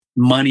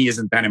money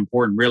isn't that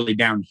important. Really,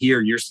 down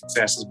here, your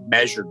success is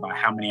measured by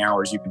how many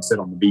hours you can sit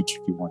on the beach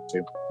if you want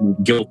to,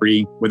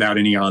 guilt-free, without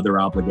any other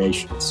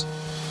obligations.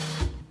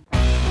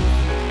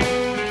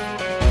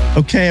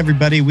 Okay,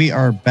 everybody, we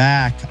are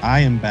back. I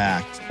am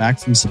back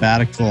from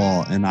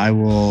sabbatical, and I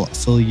will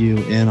fill you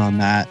in on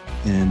that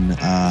in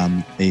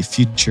a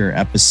future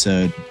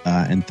episode.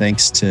 And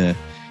thanks to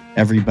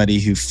everybody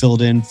who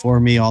filled in for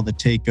me. All the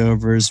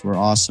takeovers were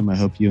awesome. I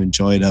hope you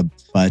enjoyed them.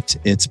 But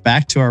it's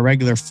back to our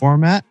regular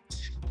format.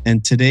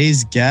 And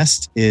today's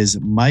guest is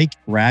Mike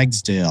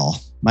Ragsdale.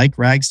 Mike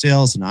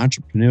Ragsdale is an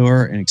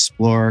entrepreneur and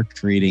explorer,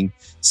 creating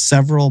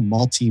several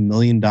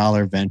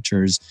multi-million-dollar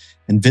ventures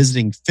and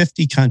visiting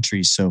 50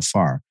 countries so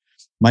far.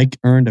 Mike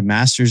earned a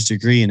master's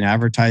degree in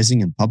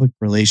advertising and public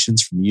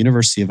relations from the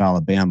University of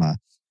Alabama.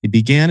 He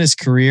began his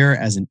career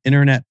as an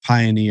internet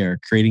pioneer,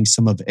 creating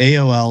some of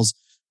AOL's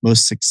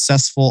most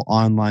successful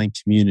online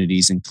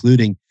communities,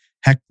 including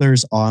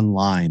Hecklers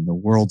Online, the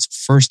world's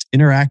first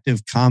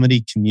interactive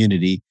comedy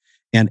community,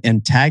 and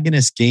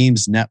Antagonist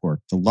Games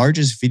Network, the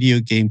largest video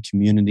game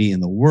community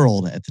in the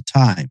world at the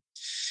time.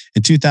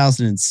 In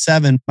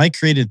 2007, Mike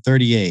created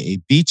 30A, a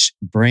beach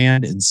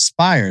brand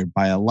inspired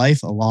by a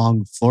life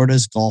along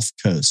Florida's Gulf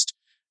Coast.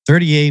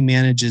 30A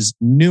manages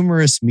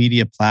numerous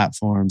media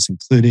platforms,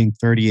 including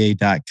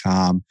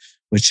 30A.com,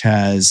 which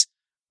has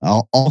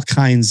all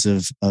kinds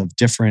of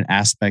different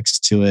aspects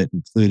to it,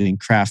 including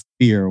craft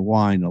beer,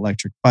 wine,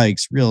 electric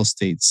bikes, real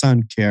estate,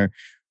 sun care,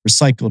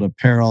 recycled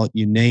apparel,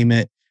 you name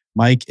it.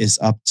 Mike is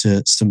up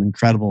to some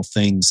incredible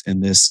things in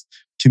this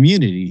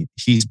community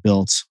he's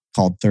built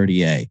called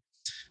 30A.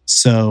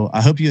 So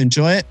I hope you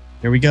enjoy it.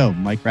 Here we go.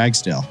 Mike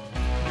Ragsdale.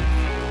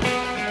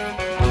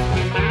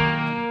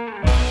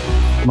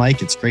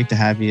 Mike, it's great to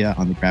have you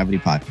on the Gravity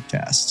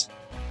Podcast.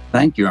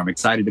 Thank you. I'm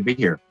excited to be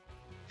here.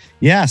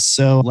 Yeah.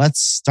 So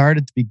let's start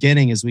at the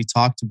beginning. As we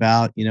talked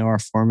about, our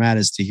format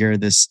is to hear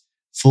this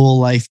full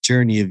life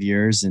journey of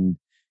yours, and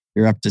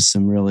you're up to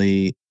some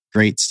really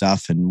great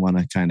stuff and want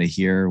to kind of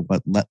hear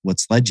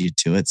what's led you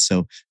to it.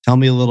 So tell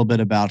me a little bit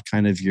about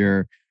kind of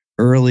your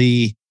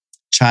early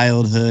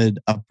childhood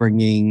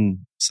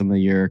upbringing, some of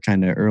your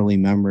kind of early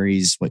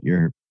memories, what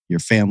your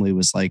family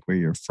was like, where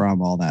you're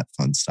from, all that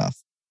fun stuff.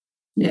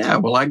 Yeah,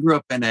 well, I grew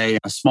up in a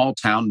small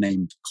town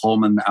named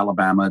Coleman,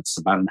 Alabama. It's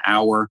about an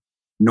hour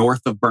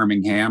north of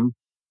Birmingham.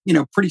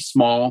 Pretty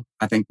small.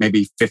 I think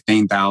maybe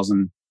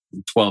 15,000,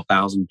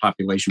 12,000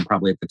 population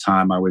probably at the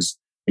time. I was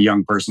a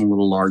young person, a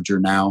little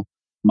larger now.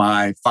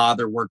 My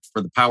father worked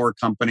for the power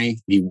company.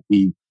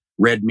 He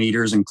read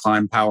meters and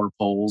climbed power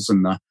poles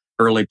in the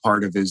early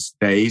part of his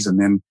days, and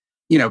then,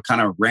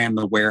 kind of ran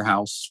the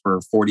warehouse for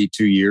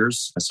 42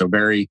 years. So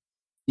very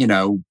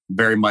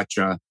much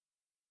a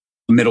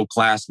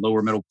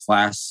lower middle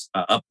class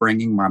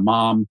upbringing. My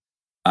mom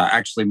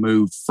actually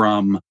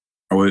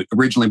I was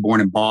originally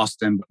born in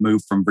Boston, but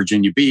moved from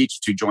Virginia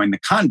Beach to join the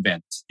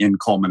convent in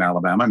Coleman,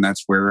 Alabama. And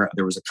that's where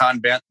there was a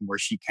convent where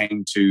she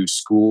came to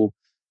school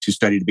to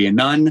study to be a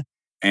nun,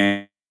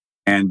 and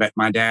met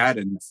my dad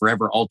and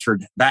forever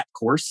altered that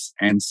course.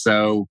 And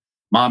so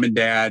mom and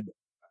dad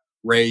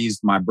raised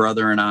my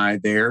brother and I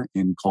there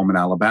in Coleman,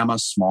 Alabama,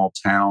 small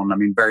town. I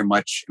mean, very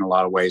much in a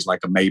lot of ways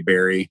like a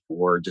Mayberry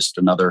or just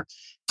another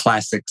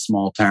classic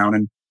small town.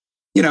 And,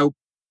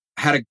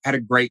 had a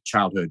great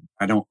childhood.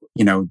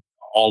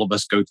 All of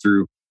us go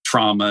through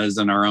traumas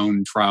and our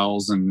own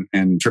trials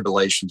and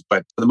tribulations,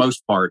 but for the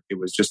most part, it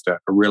was just a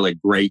really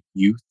great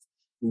youth.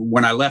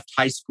 When I left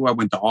high school, I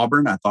went to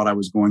Auburn. I thought I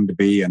was going to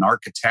be an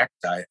architect.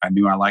 I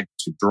knew I liked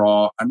to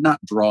draw. Not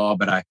draw,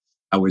 but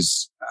I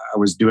was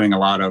doing a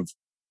lot of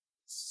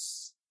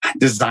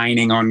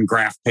designing on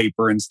graph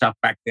paper and stuff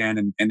back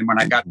then. And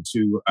when I got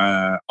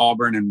to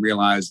Auburn and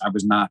realized I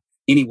was not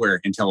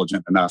anywhere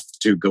intelligent enough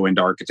to go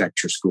into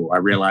architecture school, I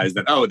realized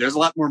that, there's a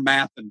lot more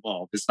math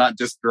involved. It's not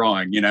just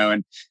drawing,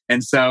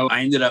 And so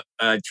I ended up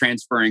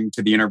transferring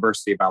to the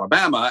University of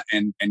Alabama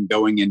and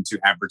going into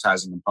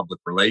advertising and public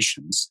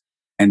relations.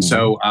 And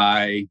so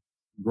I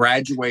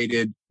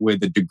graduated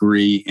with a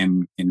degree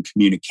in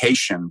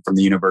communication from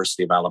the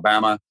University of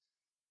Alabama,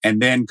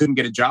 and then couldn't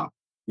get a job,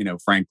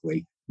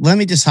 frankly. Let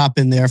me just hop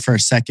in there for a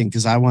second,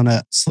 because I want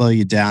to slow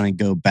you down and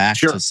go back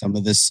to some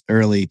of this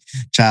early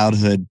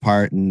childhood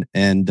part.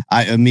 And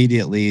I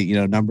immediately,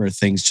 a number of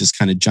things just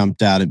kind of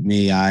jumped out at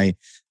me. I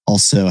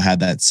also had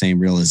that same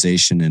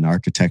realization in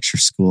architecture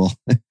school.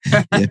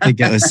 I think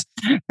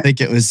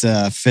it was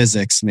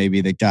physics maybe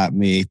that got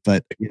me.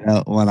 But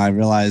when I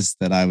realized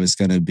that I was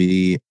going to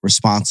be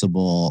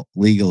responsible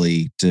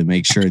legally to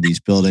make sure these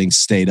buildings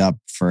stayed up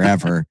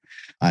forever,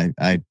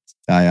 I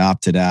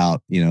opted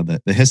out.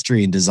 The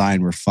history and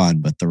design were fun,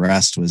 but the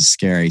rest was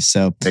scary.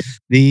 So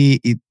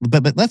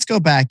but let's go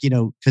back.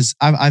 Because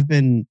I've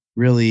been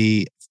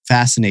really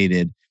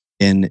fascinated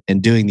in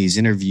doing these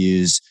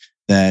interviews.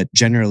 That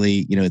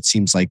generally, it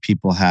seems like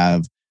people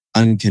have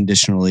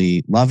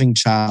unconditionally loving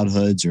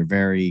childhoods or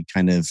very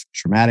kind of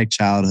traumatic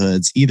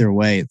childhoods. Either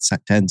way, it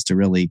tends to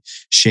really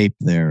shape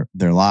their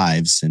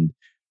lives. And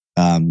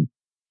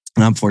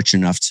I'm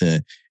fortunate enough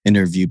to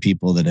interview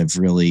people that have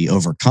really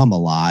overcome a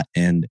lot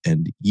and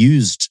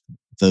used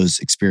those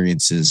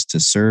experiences to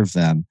serve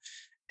them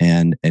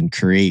and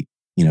create,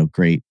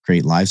 great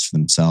lives for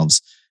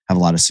themselves, have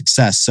a lot of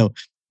success. So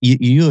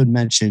you had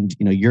mentioned,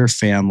 your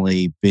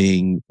family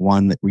being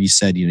one that where you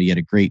said, you had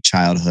a great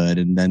childhood,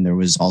 and then there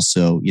was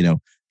also,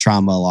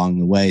 trauma along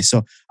the way.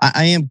 So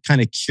I am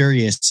kind of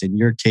curious in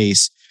your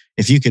case,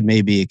 if you could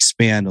maybe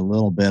expand a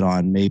little bit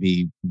on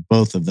maybe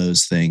both of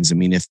those things. I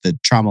mean, if the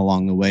trauma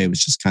along the way was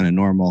just kind of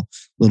normal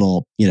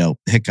little,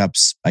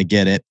 hiccups, I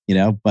get it,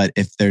 but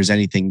if there's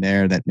anything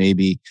there that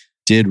maybe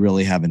did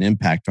really have an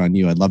impact on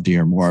you, I'd love to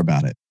hear more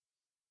about it.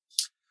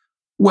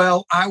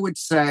 Well, I would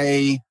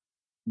say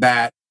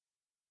that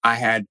I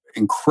had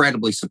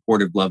incredibly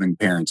supportive, loving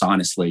parents,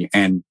 honestly.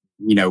 And,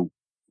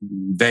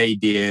 they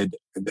did,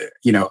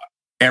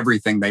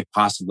 everything they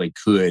possibly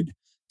could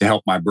to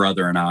help my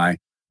brother and I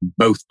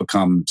both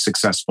become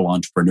successful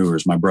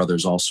entrepreneurs. My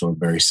brother's also a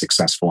very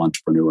successful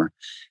entrepreneur.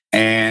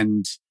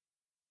 And,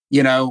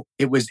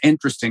 it was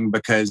interesting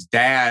because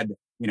Dad,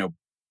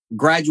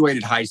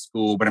 graduated high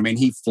school, but I mean,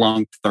 he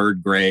flunked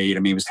third grade. I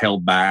mean, he was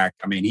held back.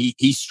 I mean,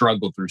 he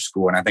struggled through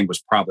school, and I think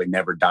was probably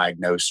never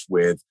diagnosed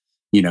with,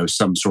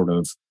 some sort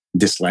of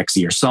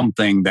dyslexia or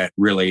something that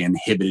really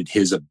inhibited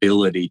his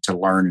ability to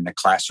learn in a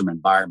classroom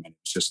environment.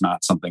 It's just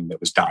not something that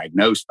was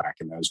diagnosed back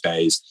in those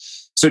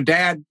days. So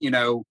Dad,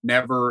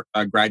 never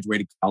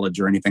graduated college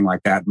or anything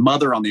like that.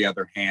 Mother, on the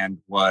other hand,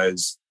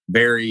 was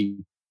very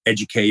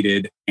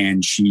educated,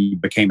 and she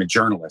became a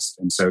journalist.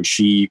 And so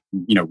she,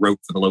 wrote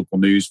for the local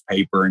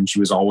newspaper, and she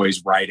was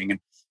always writing. And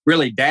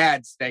really,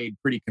 Dad stayed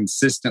pretty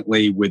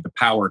consistently with the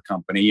power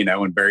company,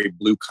 and very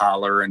blue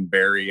collar and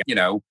very,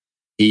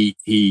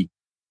 he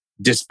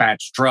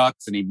dispatched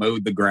trucks, and he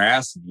mowed the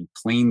grass, and he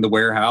cleaned the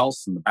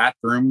warehouse and the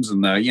bathrooms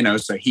and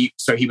so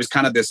he was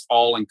kind of this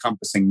all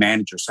encompassing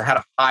manager. So had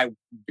a high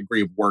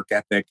degree of work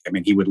ethic. I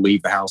mean, he would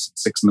leave the house at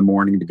 6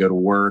 a.m. to go to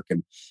work,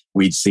 and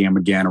we'd see him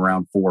again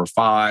around 4 or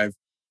 5.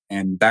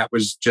 And that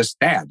was just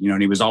Dad,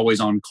 and he was always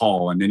on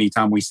call. And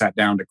anytime we sat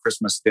down to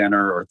Christmas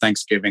dinner or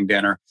Thanksgiving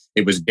dinner,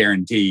 it was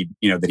guaranteed,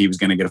 that he was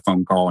going to get a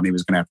phone call, and he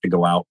was going to have to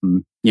go out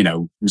and,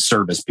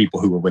 service people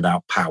who were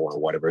without power or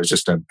whatever. It was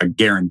just a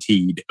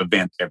guaranteed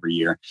event every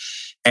year.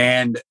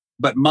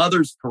 But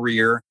Mother's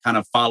career kind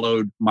of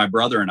followed my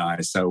brother and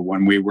I. So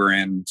when we were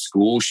in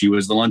school, she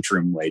was the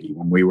lunchroom lady.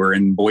 When we were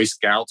in Boy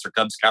Scouts or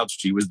Cub Scouts,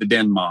 she was the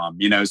den mom,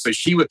 so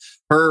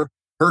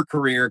her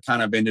career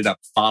kind of ended up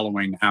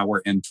following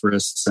our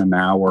interests and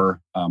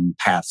our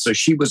path. So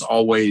she was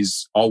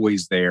always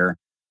there.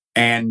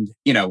 And,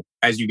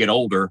 as you get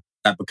older,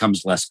 that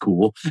becomes less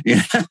cool.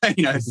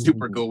 It's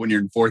super cool when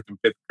you're in 4th and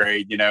 5th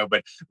grade,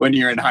 but when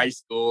you're in high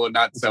school,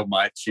 not so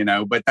much,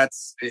 but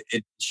that's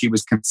it. She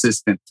was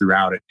consistent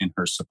throughout it in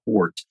her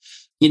support.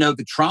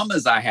 The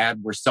traumas I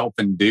had were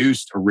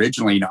self-induced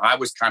originally. I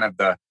was kind of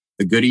the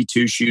goody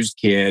two-shoes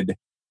kid.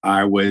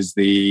 I was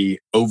the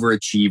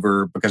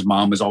overachiever because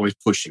Mom was always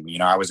pushing me.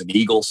 I was an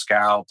Eagle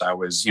Scout. I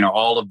was,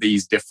 all of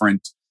these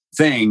different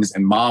things.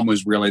 And Mom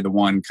was really the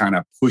one kind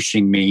of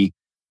pushing me,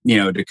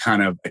 to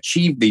kind of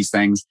achieve these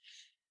things.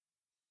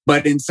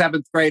 But in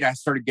 7th grade, I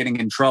started getting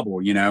in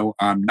trouble,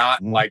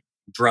 not like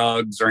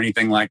drugs or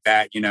anything like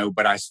that,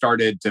 but I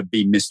started to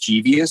be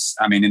mischievous.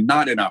 I mean, and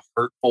not in a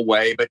hurtful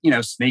way, but,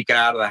 sneaking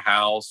out of the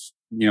house,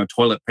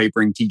 toilet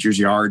papering teachers'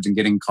 yards and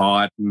getting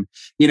caught, and,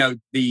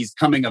 these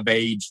coming of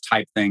age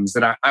type things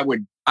that I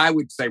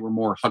would say were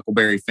more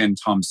Huckleberry Finn,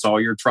 Tom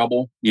Sawyer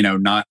trouble,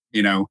 not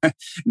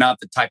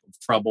the type of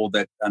trouble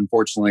that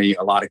unfortunately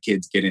a lot of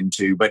kids get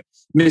into, but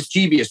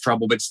mischievous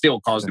trouble, but still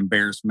caused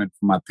embarrassment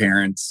for my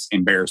parents,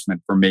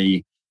 embarrassment for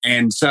me.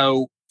 And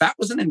so that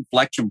was an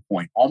inflection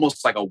point,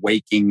 almost like a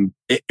waking,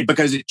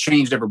 because it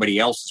changed everybody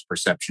else's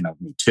perception of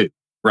me too.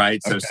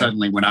 Right. So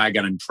suddenly when I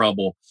got in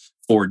trouble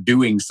for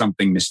doing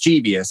something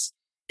mischievous,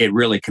 it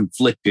really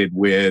conflicted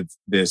with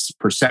this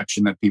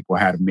perception that people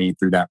had of me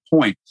through that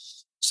point.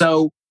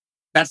 So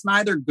that's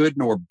neither good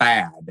nor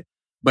bad,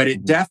 but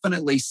it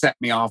definitely set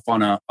me off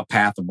on a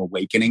path of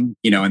awakening,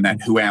 and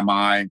that who am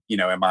I?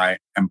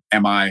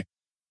 Am I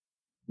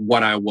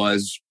what I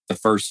was the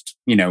first,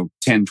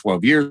 10,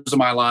 12 years of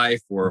my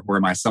life, or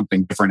am I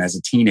something different as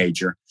a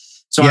teenager?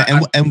 So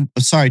yeah, and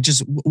sorry,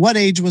 just what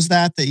age was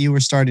that you were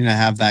starting to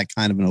have that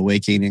kind of an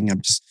awakening?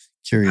 I'm just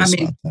curious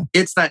about that.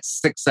 It's that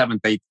 6th,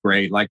 7th, 8th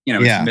grade.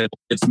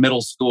 It's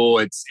middle school.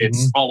 It's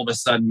all of a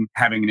sudden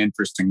having an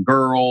interest in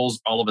girls,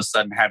 all of a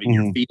sudden having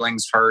your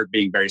feelings hurt,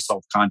 being very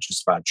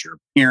self-conscious about your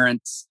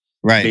appearance.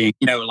 Right. Being,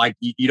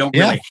 you don't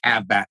really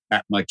have that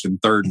much in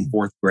 3rd and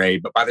 4th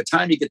grade. But by the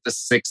time you get to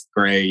 6th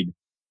grade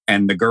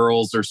and the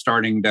girls are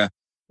starting to,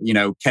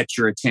 catch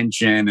your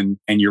attention,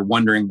 and you're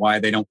wondering why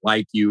they don't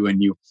like you.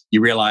 And you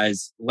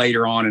realize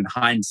later on in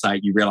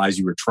hindsight, you realize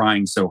you were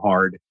trying so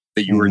hard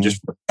that you were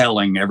just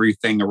repelling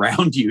everything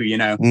around you,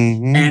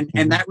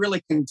 and that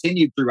really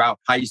continued throughout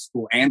high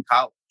school and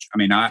college. I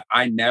mean,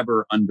 I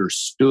never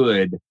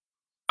understood.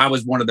 I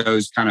was one of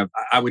those kind of,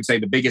 I would say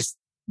the biggest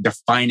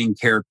defining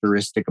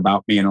characteristic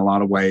about me in a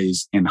lot of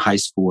ways in high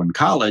school and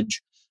college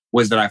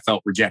was that I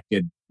felt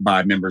rejected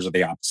by members of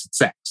the opposite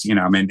sex,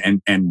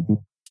 and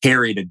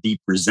carried a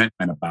deep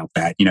resentment about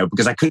that,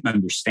 because I couldn't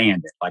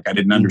understand it. Like I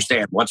didn't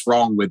understand what's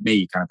wrong with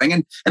me kind of thing.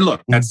 And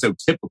look, that's so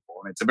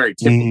typical, and it's a very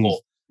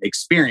typical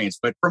experience.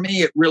 But for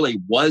me, it really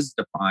was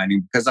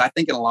defining, because I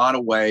think in a lot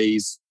of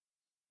ways,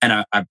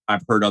 and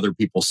I've heard other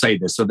people say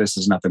this, so this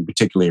is nothing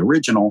particularly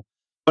original,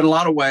 but in a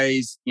lot of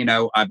ways,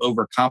 I've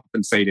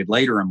overcompensated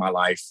later in my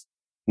life,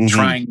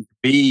 trying to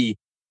be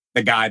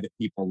the guy that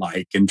people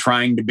like, and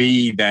trying to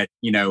be that,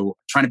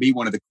 trying to be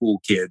one of the cool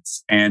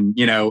kids, and,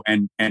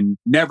 and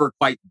never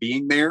quite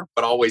being there,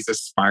 but always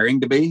aspiring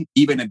to be,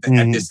 even at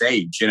this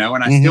age, and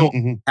I still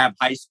have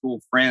high school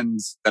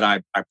friends that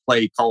I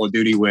play Call of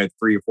Duty with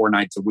 3 or 4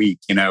 nights a week,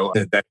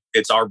 that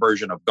it's our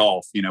version of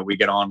golf. We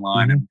get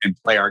online and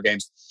play our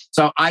games.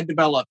 So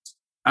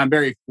I'm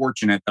very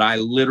fortunate that I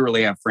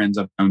literally have friends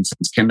I've known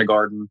since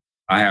kindergarten.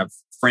 I have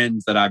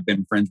friends that I've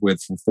been friends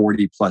with for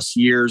 40 plus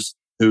years,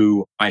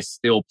 who I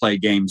still play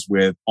games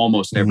with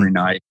almost every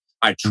night.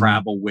 I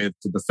travel with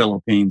to the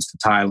Philippines, to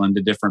Thailand,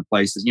 to different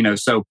places,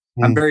 so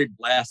I'm very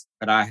blessed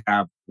that I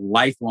have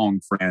lifelong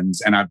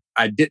friends. And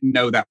I didn't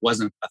know that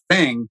wasn't a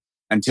thing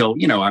until,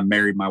 I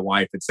married my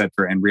wife, et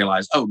cetera, and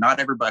realized, oh, not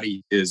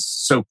everybody is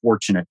so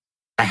fortunate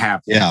to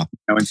have that. Yeah.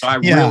 And so I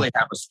really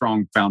have a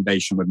strong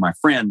foundation with my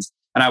friends.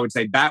 And I would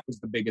say that was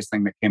the biggest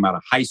thing that came out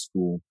of high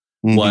school,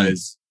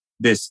 was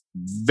this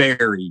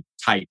very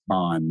tight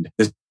bond,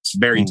 this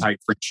very tight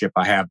friendship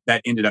I have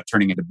that ended up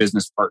turning into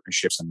business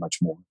partnerships and much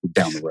more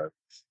down the road.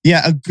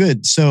 Yeah,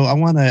 good. So I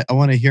want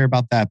to hear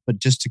about that, but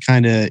just to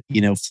kind of,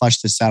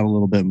 flesh this out a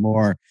little bit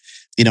more,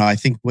 I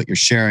think what you're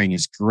sharing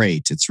is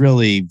great. It's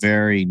really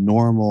very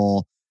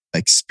normal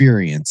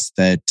experience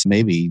that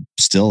maybe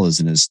still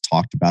isn't as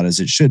talked about as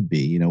it should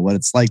be. What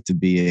it's like to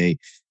be a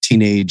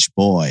teenage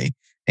boy,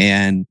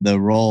 and the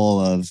role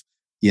of,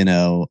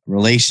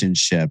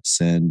 relationships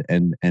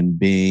and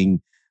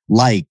being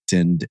liked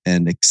and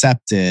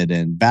accepted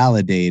and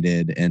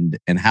validated, and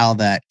how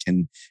that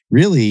can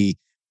really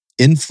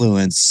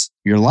influence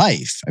your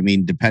life. I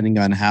mean, depending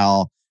on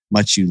how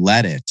much you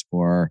let it,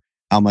 or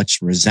how much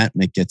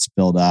resentment gets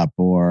built up,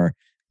 or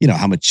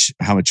how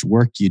much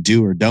work you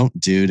do or don't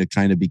do to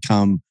kind of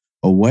become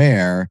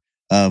aware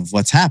of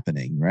what's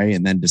happening, right?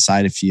 And then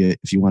decide if you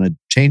want to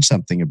change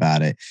something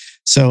about it.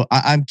 So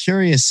I'm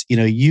curious,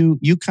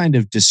 you kind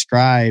of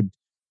described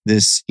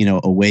this,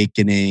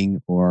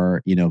 awakening,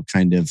 or,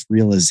 kind of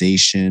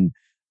realization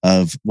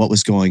of what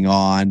was going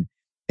on.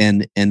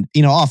 And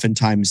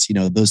oftentimes,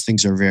 those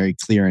things are very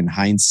clear in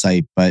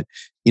hindsight, but,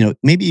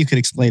 maybe you could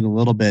explain a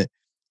little bit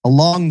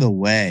along the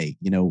way,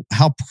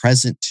 how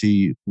present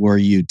were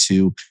you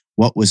to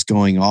what was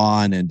going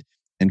on, and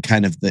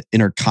kind of the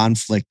inner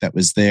conflict that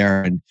was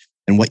there, and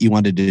what you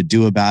wanted to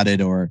do about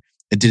it? Or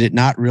did it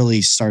not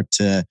really start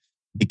to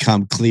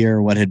become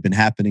clear what had been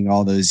happening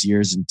all those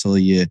years until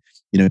you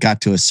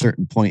got to a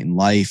certain point in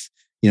life?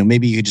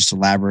 Maybe you could just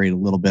elaborate a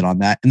little bit on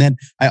that. And then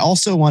I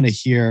also want to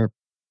hear,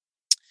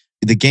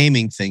 the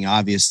gaming thing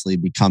obviously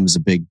becomes a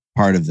big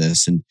part of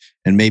this, and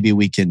maybe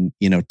we can,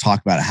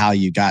 talk about how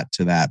you got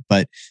to that.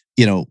 But,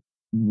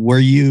 were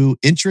you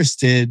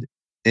interested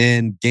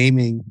in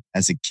gaming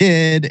as a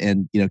kid,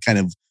 and, kind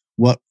of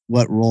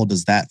what role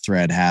does that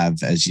thread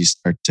have as you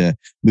start to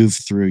move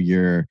through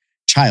your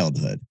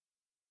childhood?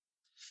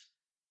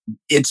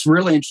 It's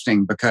really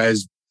interesting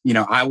because,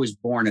 I was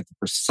born at the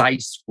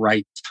precise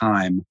right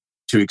time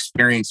to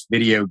experience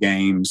video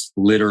games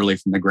literally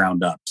from the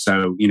ground up.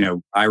 So,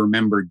 I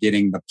remember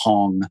getting the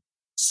Pong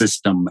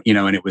system,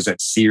 and it was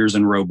at Sears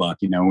and Roebuck.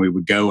 We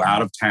would go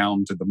out of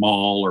town to the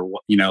mall, or,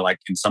 like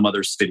in some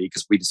other city,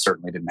 because we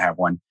certainly didn't have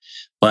one.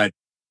 But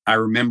I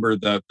remember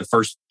the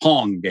first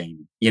Pong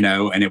game,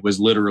 and it was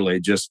literally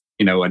just,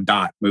 a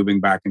dot moving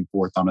back and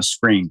forth on a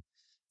screen.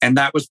 And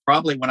that was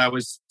probably when I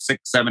was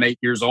 6, 7, 8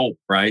 years old,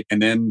 right?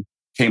 And then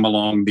came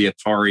along the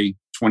Atari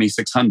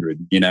 2600,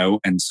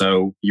 and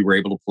so you were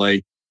able to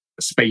play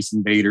Space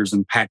Invaders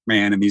and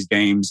Pac-Man and these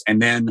games.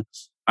 And then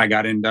I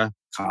got into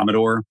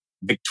Commodore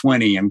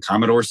VIC-20 and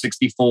Commodore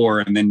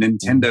 64, and then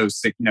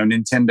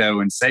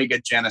Nintendo and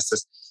Sega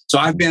Genesis. So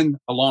I've been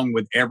along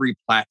with every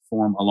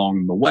platform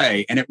along the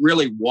way. And it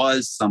really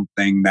was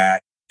something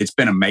that it's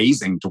been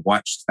amazing to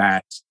watch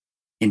that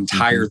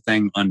entire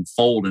thing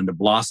unfold and to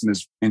blossom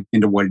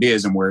into what it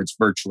is, and where it's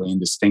virtually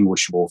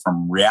indistinguishable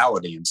from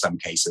reality in some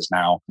cases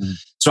now.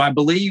 So I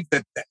believe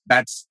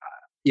that's,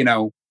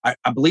 I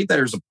believe that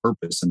there's a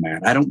purpose in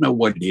that. I don't know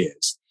what it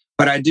is,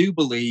 but I do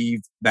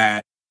believe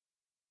that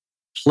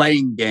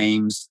playing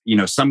games,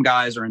 some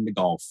guys are into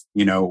golf,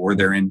 or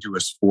they're into a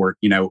sport,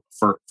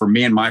 for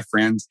me and my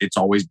friends, it's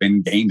always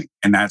been gaming,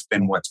 and that's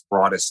been what's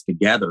brought us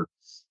together.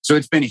 So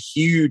it's been a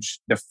huge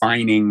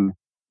defining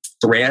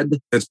thread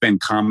that's been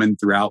common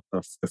throughout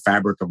the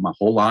fabric of my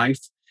whole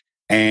life.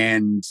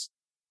 And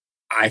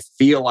I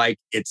feel like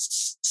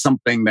it's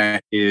something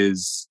that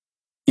is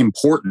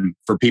important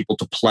for people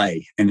to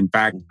play. And in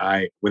fact,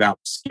 without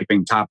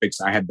skipping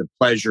topics, I had the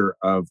pleasure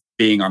of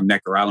being on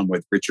Necker Island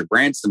with Richard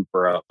Branson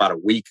for about a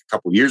week, a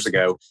couple years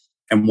ago.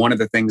 And one of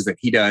the things that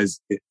he does,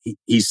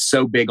 he's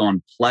so big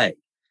on play.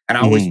 And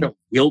I always Mhm. felt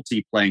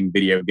guilty playing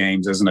video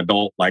games as an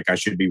adult, like I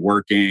should be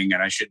working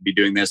and I shouldn't be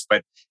doing this.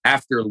 But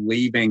after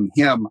leaving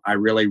him, I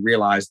really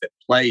realized that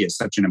play is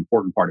such an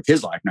important part of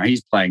his life. Now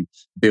he's playing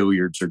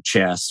billiards or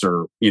chess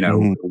or,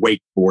 Mhm.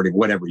 wakeboarding,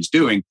 whatever he's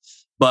doing.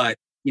 But,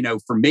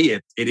 for me,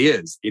 it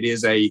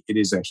is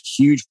a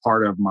huge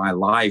part of my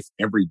life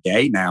every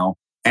day now.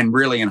 And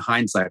really in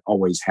hindsight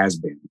always has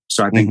been.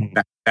 So I think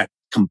Mhm. that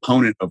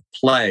component of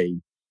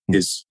play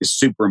is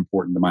super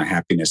important to my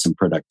happiness and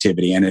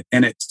productivity. And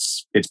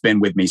it's been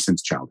with me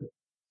since childhood.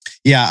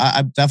 Yeah,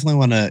 I definitely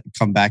want to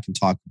come back and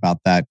talk about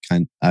that.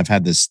 I've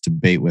had this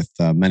debate with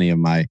many of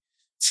my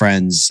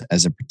friends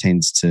as it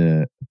pertains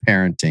to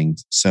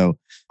parenting. So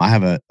I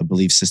have a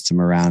belief system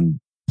around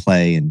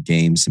play and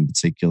games in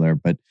particular.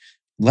 But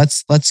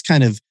let's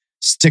kind of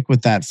stick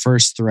with that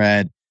first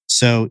thread.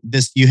 So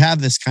you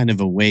have this kind of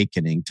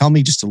awakening. Tell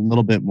me just a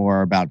little bit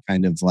more about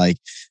kind of like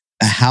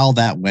how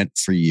that went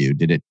for you.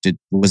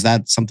 Was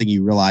that something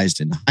you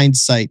realized in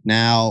hindsight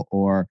now,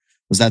 or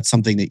was that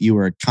something that you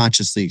were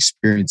consciously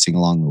experiencing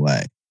along the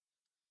way?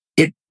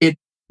 It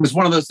was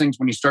one of those things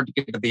when you start to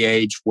get to the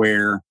age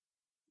where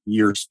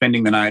you're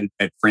spending the night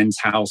at friends'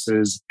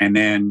 houses, and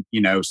then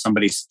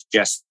somebody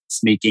suggests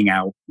sneaking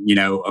out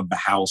of the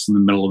house in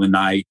the middle of the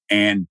night,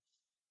 and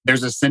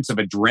there's a sense of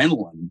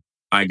adrenaline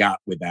I got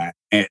with that,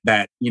 and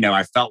that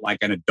I felt like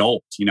an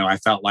adult. I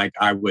felt like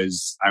I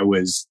was.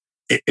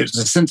 It was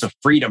a sense of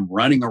freedom,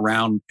 running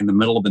around in the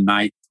middle of the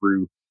night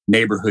through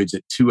neighborhoods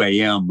at 2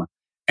 a.m.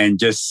 and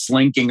just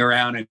slinking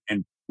around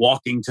and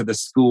walking to the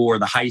school or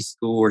the high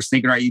school or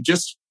sneaking around.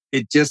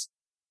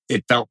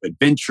 It felt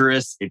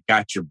adventurous. It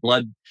got your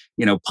blood,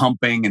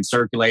 pumping and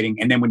circulating.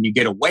 And then when you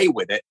get away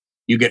with it,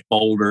 you get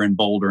bolder and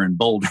bolder and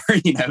bolder,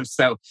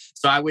 So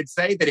I would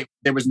say that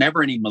there was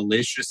never any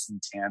malicious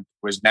intent.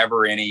 There was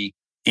never any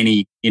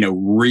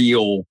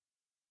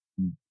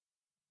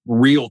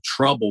real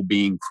trouble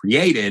being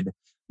created,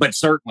 but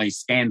certainly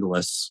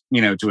scandalous,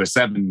 to a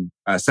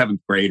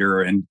seventh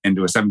grader and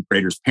to a seventh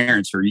grader's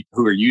parents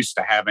who are used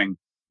to having,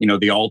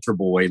 the altar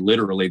boy,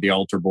 literally the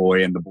altar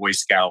boy and the Boy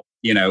Scout,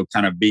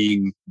 kind of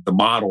being the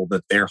model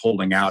that they're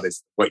holding out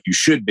as what you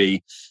should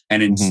be.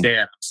 And Mhm. instead,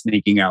 I'm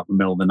sneaking out in the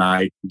middle of the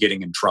night,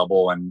 getting in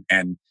trouble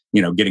and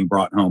getting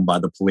brought home by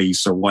the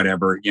police or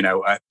whatever,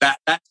 that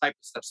type of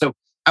stuff. So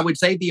I would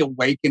say the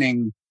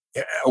awakening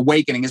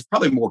is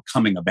probably more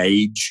coming of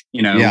age,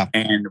 Yeah.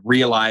 and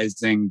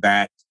realizing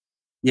that,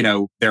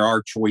 there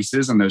are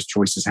choices and those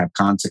choices have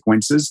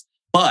consequences.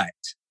 But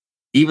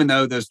even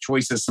though those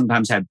choices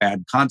sometimes had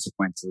bad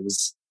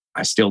consequences,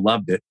 I still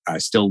loved it. I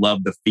still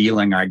love the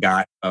feeling I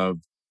got of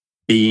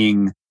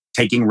taking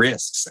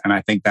risks. And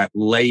I think that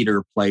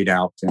later played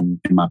out in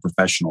my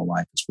professional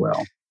life as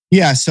well.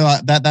 Yeah, so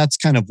that's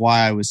kind of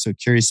why I was so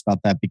curious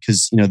about that,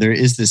 because there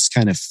is this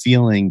kind of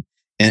feeling,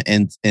 and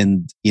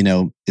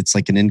it's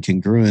like an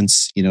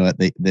incongruence.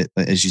 That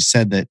as you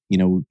said, that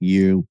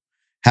you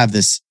have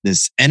this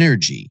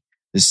energy,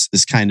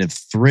 this kind of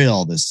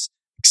thrill, this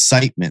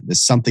excitement,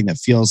 this something that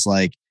feels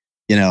like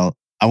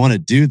I want to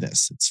do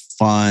this. It's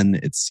fun,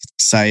 it's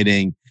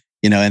exciting,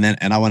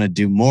 and I want to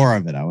do more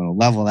of it. I want to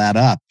level that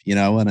up.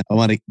 I want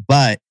to,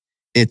 but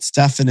it's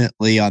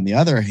definitely on the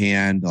other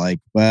hand, like,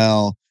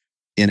 well,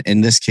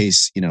 in this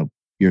case,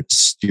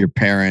 your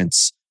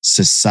parents,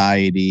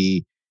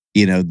 society,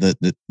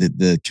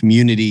 the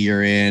community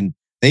you're in,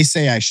 they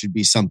say I should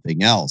be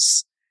something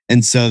else.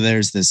 And so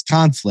there's this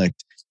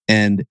conflict,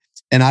 and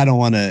I don't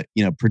want to,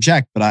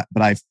 project, but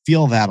I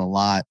feel that a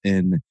lot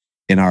in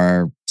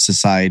our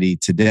society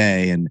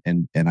today.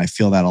 And I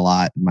feel that a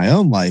lot in my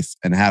own life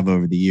and have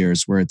over the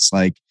years, where it's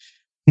like,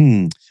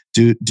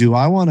 do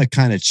I want to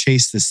kind of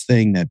chase this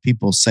thing that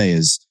people say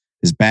is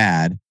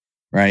bad,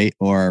 right?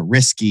 Or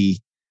risky,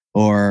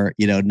 or,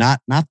 not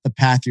the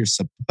path you're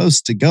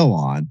supposed to go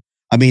on.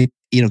 I mean,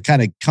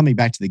 kind of coming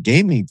back to the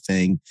gaming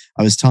thing,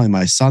 I was telling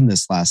my son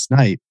this last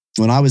night.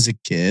 When I was a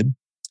kid,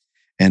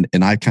 and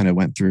I kind of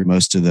went through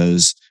most of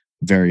those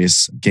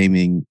various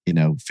gaming,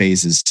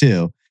 phases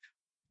too.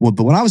 Well,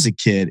 but when I was a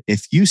kid,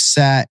 if you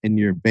sat in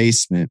your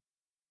basement,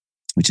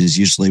 which is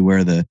usually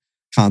where the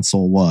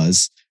console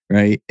was,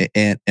 right,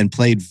 and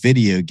played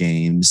video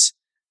games,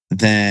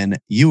 then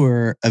you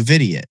were a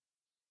idiot.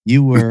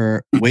 You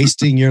were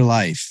wasting your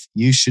life.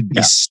 You should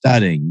be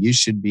studying. You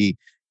should be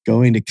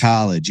going to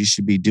college. You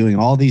should be doing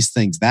all these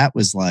things. That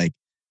was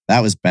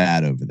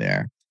bad over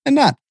there. And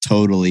not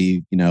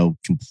totally,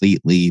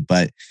 completely,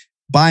 but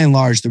by and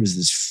large, there was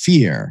this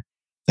fear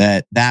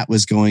that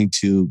was going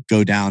to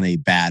go down a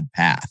bad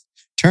path.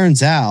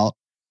 Turns out,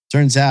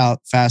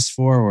 fast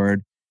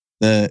forward,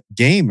 the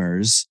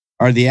gamers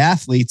are the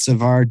athletes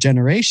of our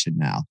generation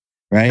now,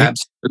 right?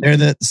 Absolutely. They're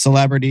the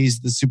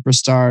celebrities, the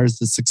superstars,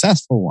 the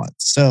successful ones.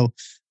 So,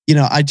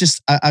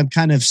 I'm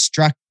kind of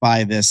struck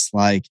by this,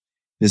 like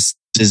this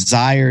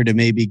desire to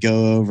maybe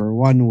go over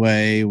one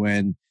way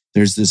when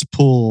there's this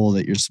pull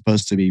that you're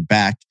supposed to be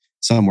back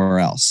somewhere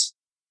else.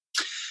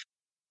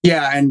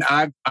 Yeah, and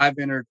I've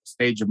entered a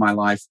stage of my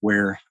life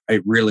where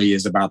it really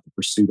is about the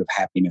pursuit of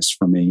happiness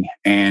for me,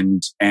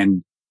 and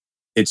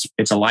it's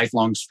a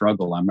lifelong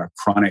struggle. I'm a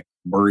chronic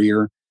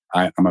worrier.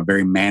 I'm a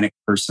very manic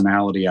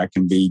personality. I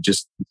can be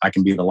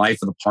the life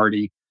of the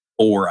party,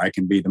 or I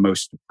can be the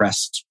most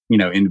depressed,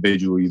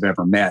 individual you've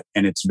ever met,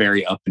 and it's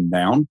very up and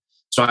down.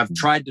 So I've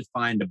tried to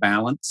find a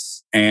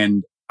balance,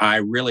 and I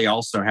really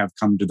also have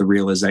come to the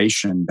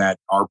realization that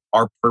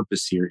our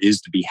purpose here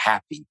is to be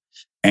happy,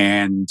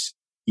 and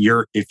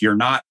if you're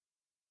not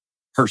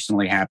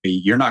personally happy,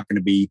 you're not going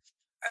to be.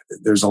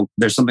 There's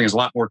something that's a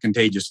lot more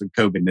contagious than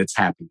COVID, and it's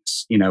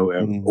happiness,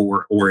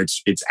 or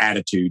it's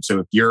attitude. So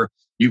if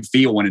you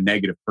feel when a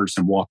negative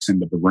person walks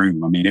into the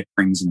room, I mean, it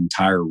brings an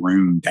entire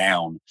room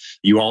down.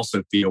 You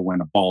also feel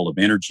when a ball of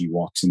energy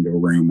walks into a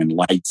room and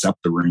lights up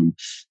the room.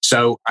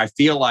 So I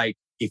feel like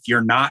if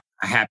you're not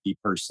a happy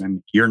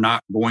person, you're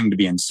not going to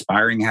be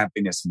inspiring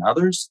happiness in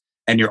others,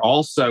 and you're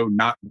also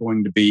not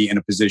going to be in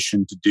a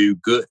position to do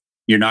good.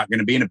 You're not going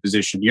to be in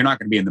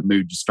the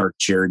mood to start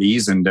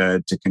charities and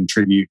to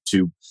contribute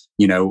to,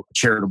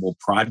 charitable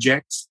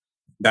projects.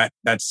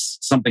 That's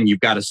something you've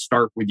got to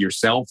start with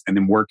yourself and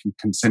then work in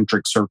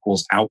concentric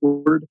circles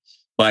outward.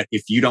 But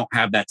if you don't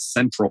have that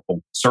central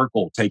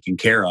circle taken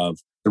care of,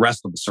 the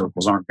rest of the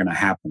circles aren't going to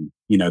happen.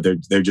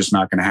 They're just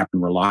not going to happen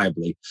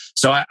reliably.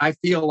 So I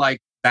feel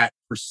like that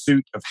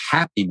pursuit of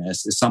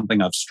happiness is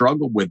something I've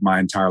struggled with my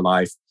entire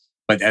life.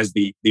 But as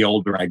the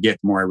older I get,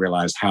 the more I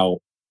realize how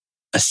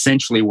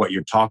essentially what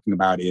you're talking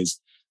about is,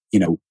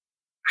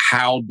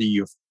 how do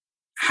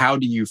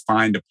you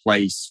find a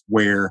place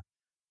where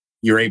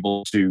you're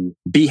able to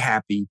be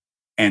happy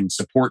and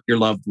support your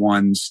loved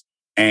ones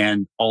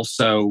and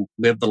also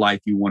live the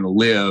life you want to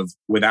live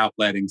without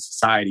letting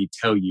society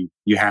tell you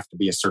you have to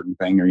be a certain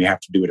thing or you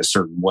have to do it a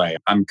certain way.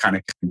 I'm kind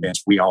of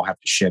convinced we all have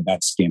to shed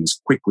that skin as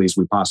quickly as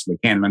we possibly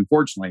can. And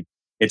unfortunately,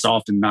 it's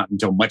often not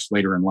until much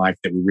later in life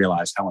that we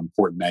realize how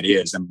important that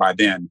is. And by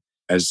then,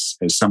 as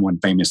someone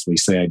famously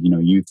said,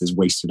 youth is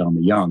wasted on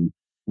the young.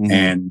 Mm-hmm.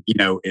 And,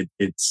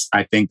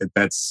 I think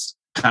that's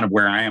kind of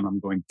where I am. I'm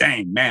going,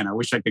 dang, man, I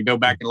wish I could go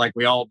back and like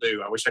we all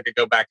do. I wish I could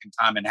go back in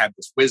time and have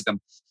this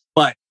wisdom.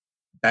 But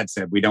that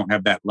said, we don't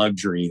have that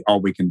luxury. All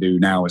we can do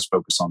now is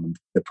focus on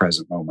the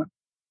present moment.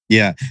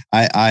 Yeah,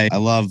 I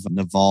love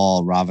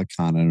Naval Ravikant.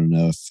 I don't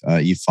know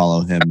if you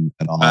follow him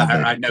at all.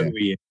 I know who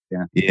he is.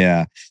 Yeah.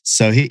 Yeah.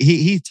 So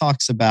he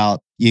talks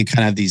about you kind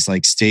of have these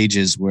like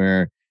stages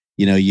where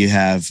you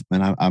have,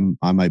 and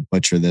I might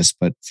butcher this,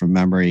 but from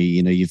memory,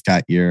 you've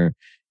got your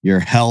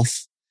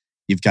health,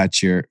 you've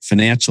got your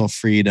financial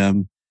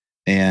freedom,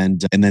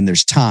 and then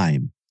there's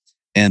time,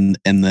 and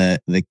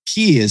the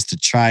key is to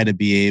try to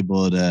be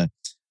able to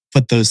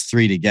put those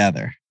three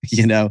together.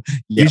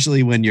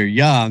 Usually when you're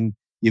young,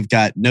 you've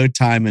got no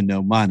time and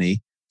no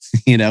money,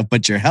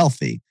 but you're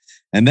healthy,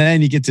 and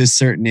then you get to a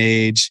certain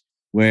age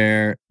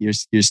where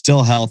you're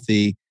still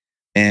healthy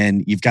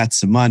and you've got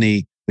some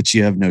money, but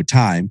you have no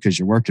time because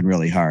you're working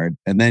really hard.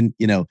 And then,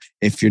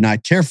 if you're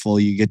not careful,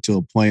 you get to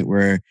a point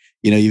where,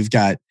 you've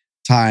got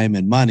time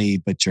and money,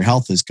 but your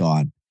health is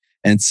gone.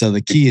 And so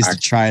the key is to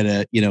try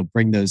to,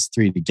 bring those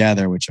three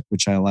together,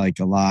 which I like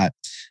a lot.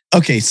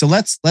 Okay. So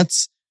let's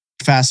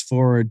fast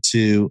forward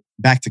to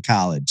back to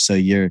college. So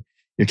you're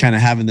kind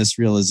of having this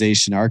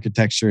realization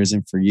architecture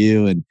isn't for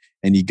you, and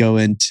you go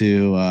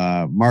into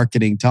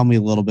marketing. Tell me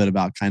a little bit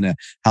about kind of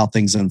how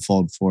things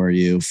unfold for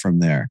you from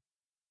there.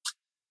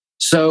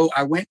 So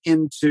I went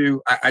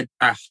into, I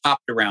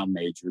hopped around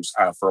majors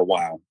for a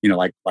while,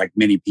 like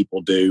many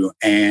people do,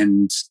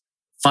 and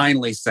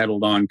finally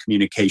settled on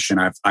communication.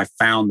 I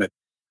found that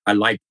I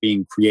liked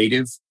being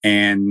creative,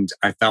 and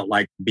I felt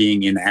like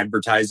being in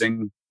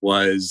advertising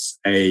was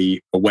a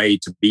way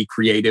to be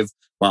creative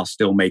while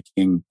still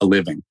making a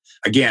living.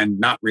 Again,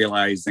 not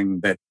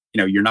realizing that,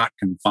 you're not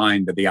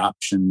confined to the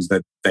options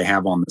that they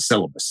have on the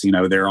syllabus.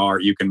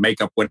 You can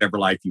make up whatever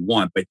life you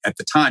want, but at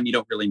the time you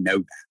don't really know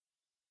that.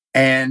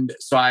 And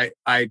so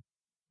I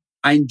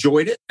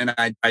enjoyed it, and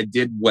I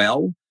did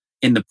well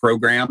in the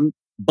program,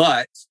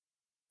 but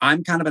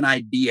I'm kind of an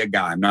idea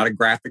guy. I'm not a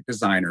graphic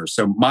designer.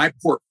 So my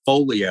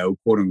portfolio,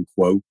 quote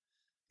unquote,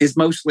 is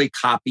mostly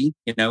copy,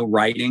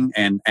 writing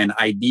and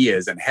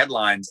ideas and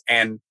headlines.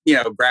 And,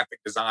 graphic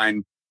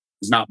design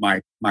is not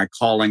my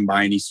calling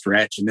by any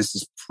stretch. And this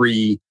is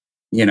pre,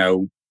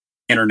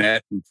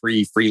 internet and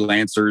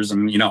pre-freelancers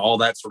and, all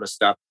that sort of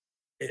stuff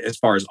as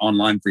far as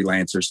online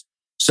freelancers.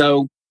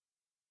 So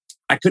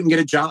I couldn't get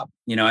a job.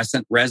 I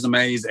sent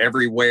resumes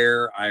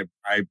everywhere. I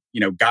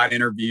got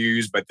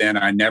interviews, but then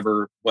I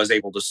never was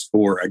able to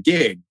score a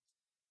gig.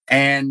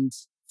 And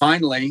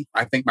finally,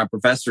 I think my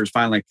professors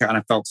finally kind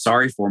of felt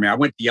sorry for me. I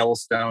went to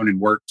Yellowstone and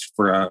worked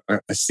for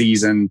a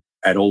season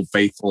at Old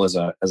Faithful as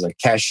a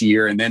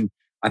cashier. And then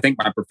I think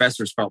my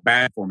professors felt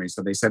bad for me.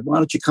 So they said, why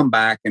don't you come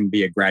back and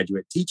be a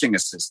graduate teaching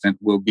assistant?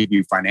 We'll give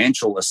you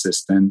financial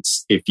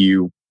assistance if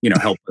you,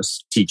 help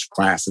us teach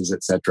classes,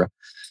 etc.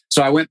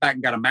 So I went back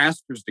and got a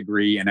master's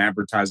degree in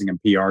advertising and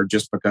PR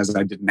just because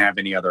I didn't have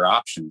any other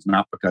options,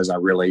 not because I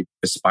really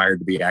aspired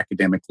to be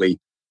academically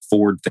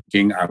forward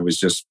thinking. I was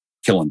just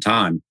killing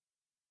time.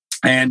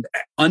 And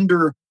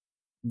under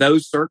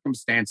those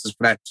circumstances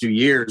for that 2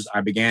 years,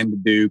 I began to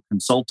do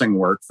consulting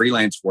work,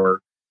 freelance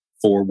work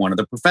for one of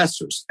the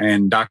professors.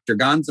 And Dr.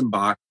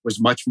 Ganzenbach was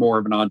much more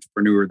of an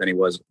entrepreneur than he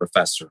was a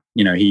professor.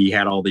 He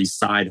had all these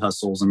side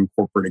hustles and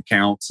corporate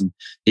accounts, and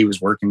he was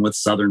working with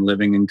Southern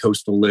Living and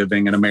Coastal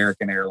Living and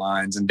American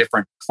Airlines and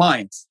different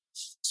clients.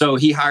 So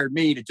he hired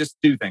me to just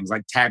do things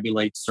like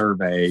tabulate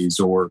surveys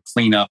or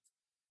clean up,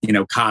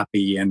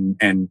 copy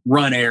and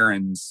run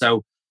errands.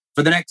 So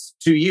for the next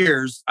 2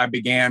 years, I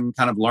began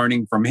kind of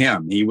learning from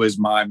him. He was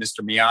my Mr.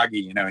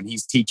 Miyagi, and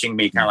he's teaching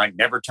me kind of like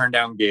never turn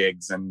down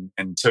gigs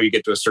until you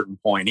get to a certain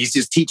point. He's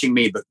just teaching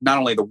me not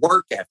only the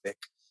work ethic,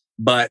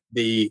 but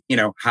the,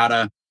 how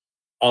to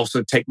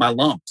also take my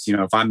lumps.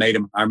 If I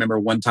remember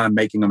one time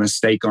making a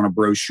mistake on a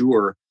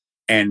brochure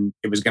and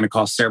it was going to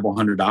cost several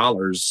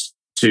 $100s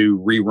to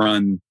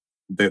rerun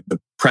the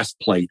press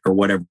plate or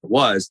whatever it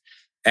was.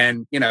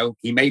 And,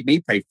 he made me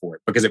pay for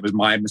it because it was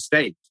my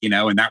mistake, and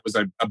that was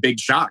a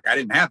big shock. I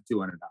didn't have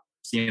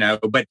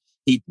 $200, but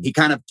he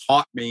kind of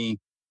taught me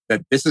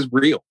that this is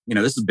real.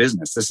 This is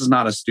business. This is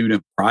not a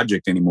student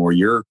project anymore.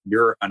 You're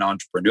an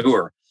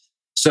entrepreneur.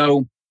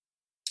 So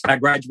I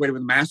graduated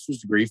with a master's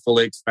degree,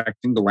 fully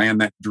expecting to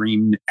land that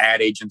dream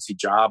ad agency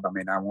job. I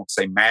mean, I won't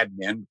say Mad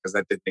Men because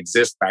that didn't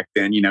exist back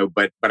then,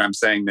 but I'm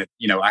saying that,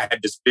 I had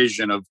this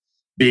vision of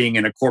being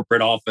in a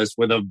corporate office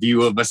with a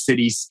view of a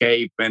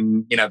cityscape.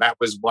 And, that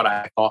was what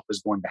I thought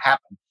was going to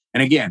happen.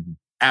 And again,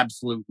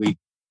 absolutely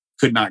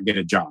could not get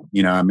a job.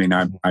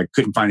 I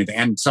couldn't find anything.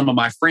 And some of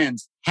my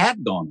friends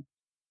had gone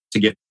to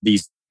get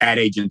these ad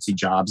agency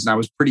jobs. And I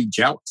was pretty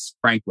jealous,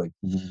 frankly.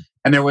 Mm-hmm.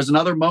 And there was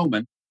another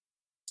moment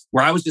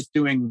where I was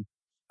doing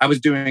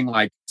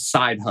like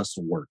side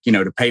hustle work,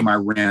 to pay my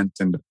rent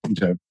and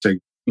to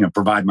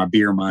provide my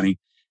beer money.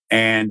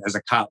 And as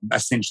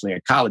essentially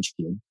a college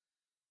kid.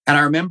 And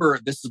I remember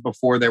this is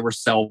before there were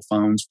cell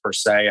phones per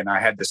se. And I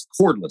had this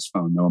cordless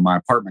phone though in my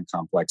apartment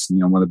complex,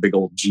 and, one of the big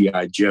old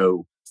G.I.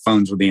 Joe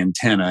phones with the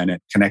antenna, and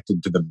it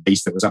connected to the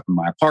base that was up in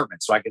my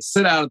apartment. So I could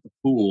sit out at the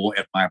pool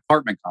at my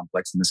apartment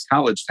complex in this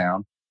college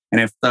town.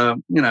 And if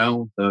the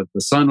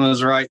sun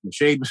was right, the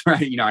shade was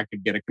right, I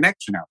could get a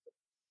connection out there.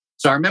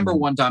 So I remember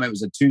one time it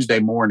was a Tuesday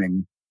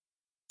morning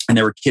and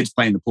there were kids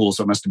playing the pool.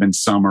 So it must have been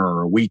summer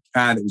or a week.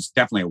 It was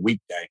definitely a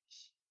weekday.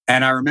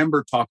 And I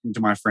remember talking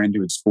to my friend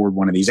who had scored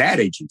one of these ad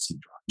agency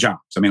jobs.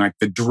 I mean, like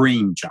the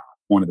dream job,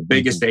 one of the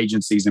biggest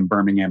agencies in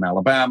Birmingham,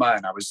 Alabama.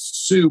 And I was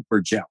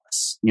super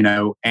jealous,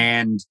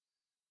 and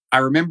I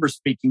remember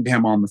speaking to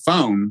him on the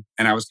phone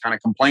and I was kind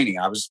of complaining.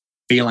 I was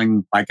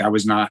feeling like I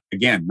was not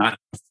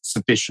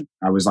sufficient.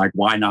 I was like,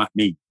 why not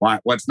me?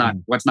 What's not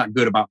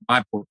good about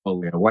my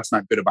portfolio? What's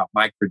not good about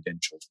my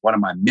credentials? What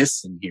am I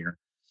missing here?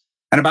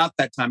 And about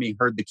that time, he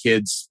heard the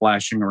kids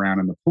splashing around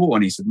in the pool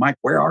and he said, Mike,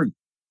 where are you?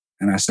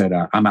 And I said,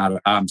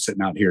 I'm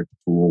sitting out here at the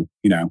pool,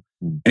 And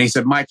he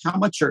said, Mike, how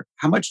much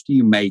do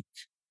you make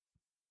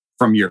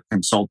from your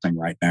consulting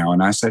right now?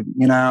 And I said,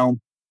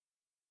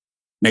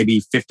 maybe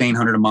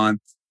 $1,500 a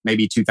month,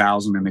 maybe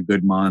 $2,000 in a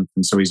good month.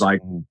 And so he's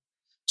like,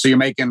 so you're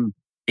making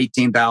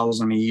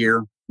 $18,000 a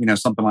year,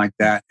 something like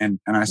that. And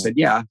I said,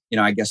 yeah,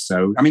 I guess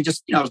so. I mean,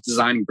 just, I was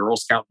designing Girl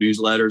Scout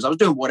newsletters. I was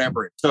doing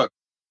whatever it took.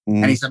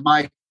 And he said,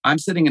 Mike, I'm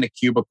sitting in a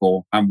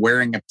cubicle. I'm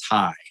wearing a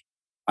tie.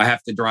 I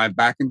have to drive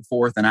back and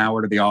forth an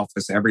hour to the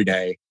office every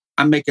day.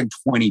 I'm making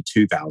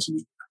 $22,000 a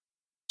year.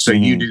 So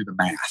you do the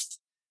math.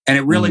 And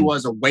it really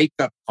was a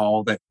wake-up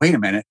call that, wait a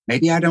minute,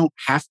 maybe I don't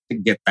have to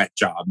get that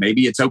job.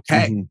 Maybe it's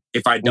okay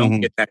if I don't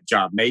get that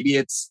job. Maybe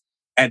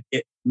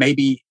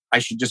maybe I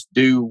should just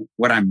do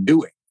what I'm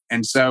doing.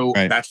 And so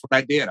that's what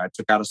I did. I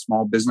took out a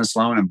small business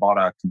loan and bought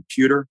a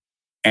computer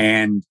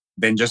and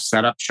then just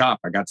set up shop.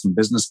 I got some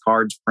business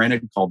cards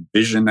printed called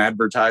Vision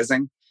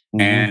Advertising.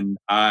 And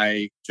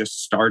I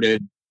just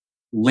started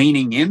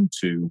leaning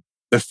into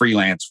the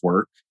freelance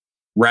work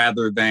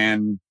rather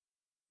than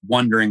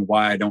wondering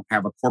why I don't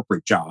have a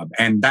corporate job.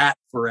 And that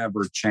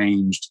forever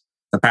changed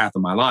the path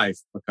of my life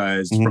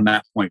because from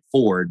that point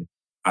forward,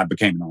 I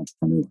became an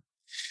entrepreneur.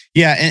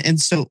 Yeah.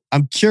 And so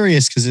I'm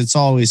curious because it's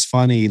always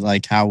funny,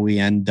 like how we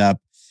end up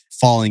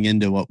falling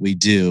into what we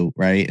do,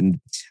 right?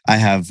 And I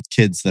have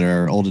kids that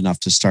are old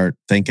enough to start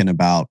thinking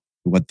about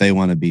what they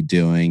want to be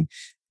doing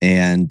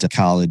and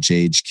college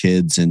age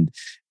kids.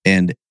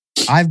 And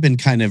I've been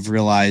kind of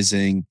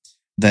realizing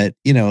that,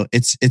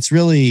 it's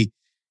really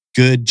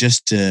good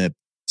just to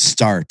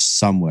start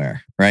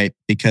somewhere, right?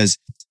 Because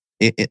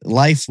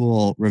life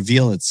will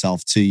reveal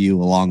itself to you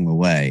along the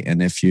way.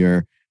 And if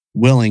you're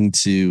willing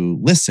to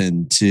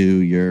listen to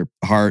your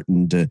heart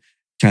and to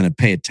kind of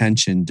pay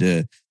attention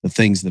to the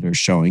things that are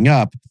showing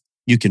up,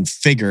 you can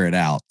figure it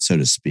out, so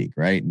to speak,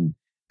 right? And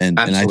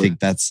I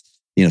think that's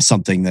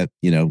something that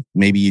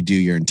maybe you do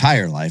your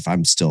entire life.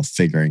 I'm still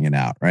figuring it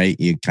out, right?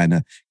 You kind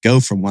of go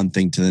from one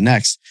thing to the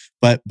next,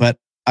 but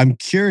I'm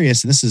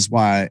curious, and this is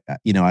why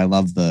I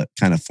love the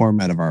kind of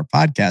format of our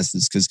podcast,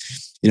 is because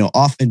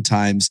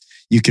oftentimes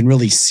you can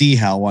really see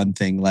how one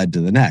thing led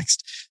to the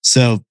next.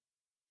 So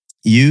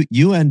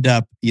you end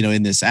up,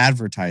 in this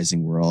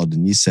advertising world,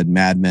 and you said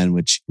Mad Men,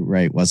 which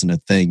right wasn't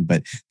a thing,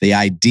 but the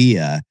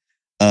idea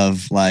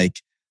of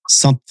like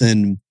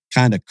something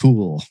kind of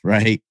cool,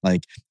 right?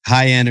 Like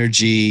high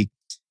energy,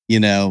 you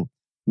know,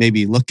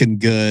 maybe looking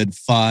good,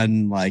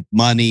 fun, like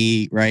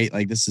money, right?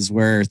 Like this is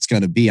where it's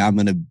going to be. I'm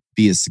going to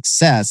be a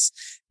success,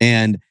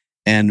 and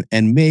and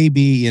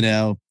maybe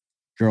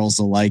girls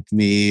will like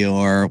me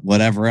or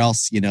whatever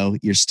else.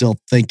 You're still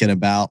thinking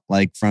about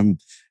like from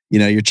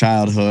your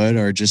childhood,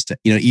 or just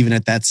even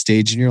at that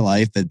stage in your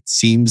life that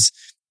seems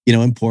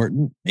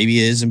important, maybe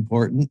is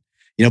important,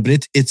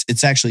 but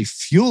it's actually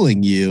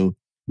fueling you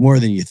more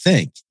than you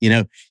think.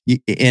 And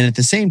at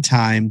the same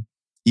time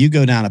you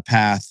go down a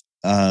path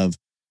of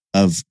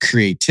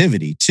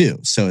creativity too.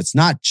 So it's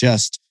not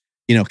just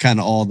kind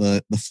of all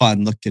the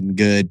fun, looking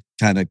good,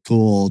 kind of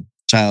cool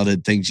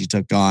childhood things you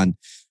took on,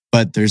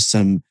 but there's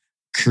some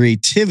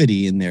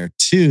creativity in there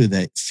too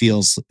that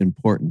feels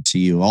important to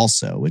you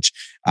also, which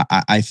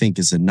I think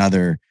is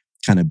another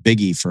kind of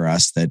biggie for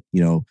us that,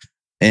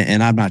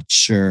 and I'm not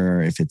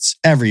sure if it's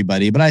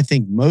everybody, but I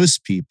think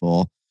most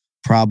people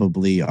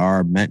probably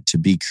are meant to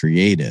be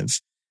creative,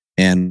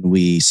 and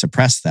we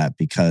suppress that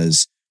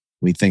because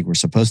we think we're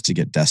supposed to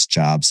get desk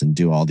jobs and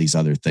do all these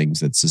other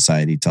things that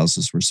society tells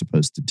us we're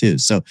supposed to do.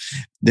 So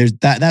there's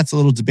that's a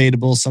little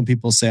debatable. Some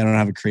people say I don't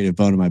have a creative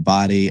bone in my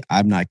body.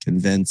 I'm not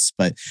convinced,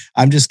 but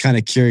I'm just kind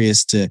of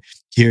curious to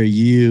hear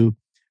you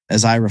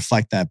as I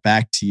reflect that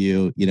back to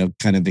you,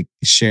 kind of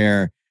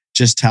share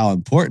just how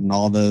important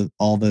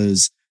all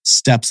those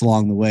steps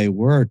along the way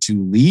were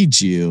to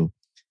lead you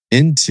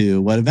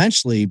into what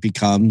eventually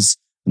becomes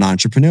an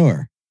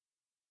entrepreneur.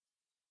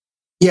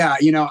 Yeah,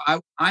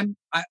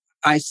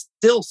 I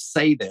still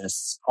say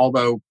this,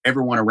 although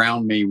everyone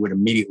around me would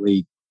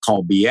immediately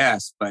call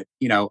BS. But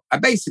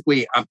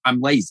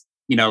I'm lazy.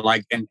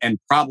 And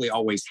probably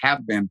always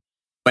have been.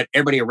 But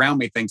everybody around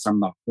me thinks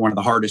I'm one of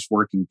the hardest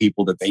working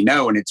people that they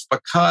know, and it's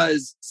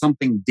because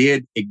something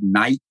did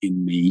ignite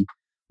in me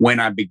when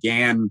I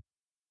began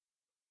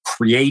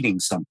creating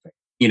something.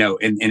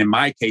 And in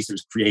my case, it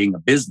was creating a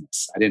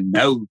business. I didn't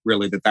know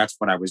really that that's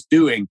what I was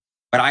doing,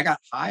 but I got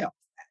high off.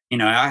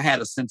 I had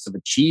a sense of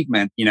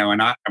achievement,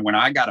 and when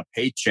I got a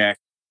paycheck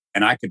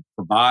and I could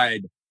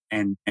provide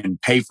and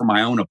pay for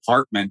my own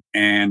apartment,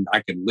 and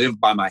I could live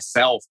by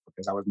myself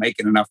because I was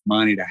making enough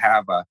money to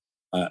have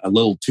a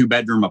little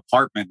 2-bedroom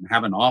apartment and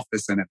have an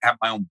office in it, have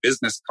my own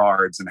business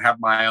cards and have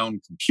my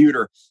own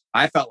computer.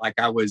 I felt like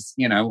I was,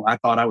 I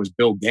thought I was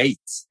Bill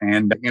Gates,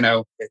 and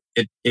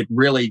it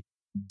really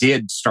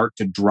did start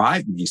to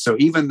drive me. So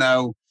even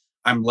though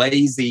I'm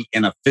lazy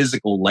in a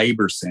physical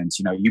labor sense,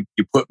 you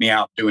put me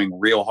out doing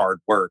real hard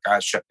work, I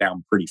shut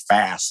down pretty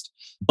fast.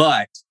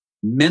 But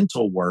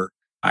mental work,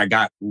 I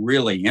got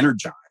really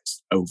energized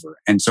over.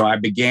 And so I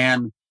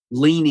began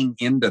leaning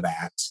into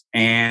that.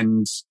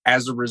 And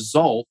as a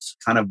result,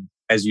 kind of,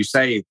 as you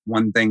say,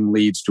 one thing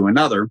leads to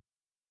another.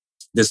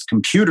 This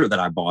computer that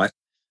I bought,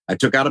 I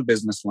took out a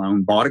business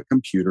loan, bought a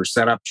computer,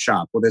 set up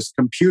shop. Well, this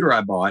computer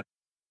I bought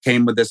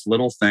came with this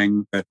little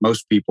thing that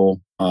most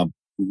people,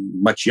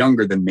 much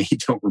younger than me,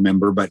 don't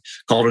remember, but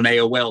called an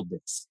AOL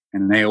disk.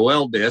 And an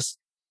AOL disk,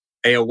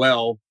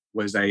 AOL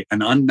was an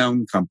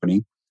unknown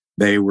company.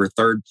 They were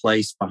third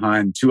place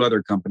behind 2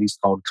 other companies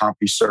called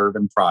CompuServe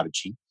and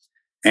Prodigy.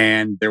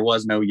 And there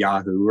was no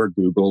Yahoo or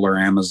Google or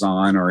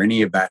Amazon or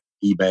any of that,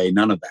 eBay,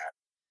 none of that.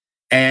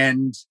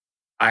 And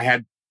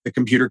the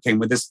computer came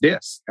with this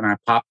disk, and I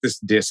popped this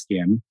disk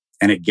in,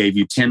 and it gave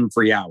you 10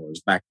 free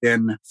hours. Back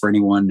then, for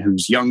anyone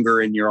who's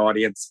younger in your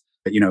audience,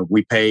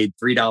 we paid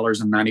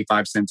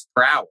 $3.95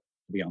 per hour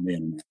to be on the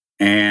internet.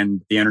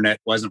 And the internet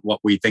wasn't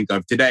what we think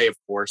of today, of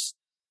course,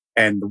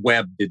 and the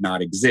web did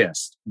not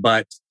exist.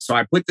 But so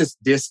I put this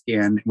disc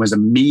in, it was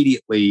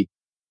immediately,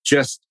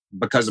 just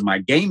because of my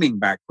gaming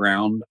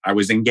background, I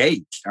was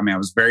engaged. I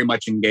was very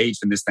much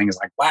engaged in this thing. It's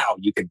like, wow,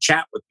 you can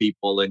chat with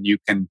people and you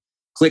can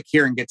click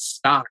here and get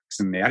stocks.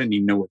 And I didn't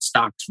even know what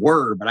stocks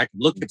were, but I could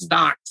look at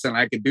stocks and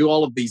I could do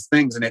all of these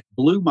things, and it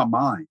blew my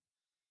mind.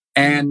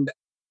 And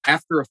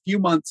after a few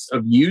months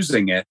of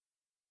using it,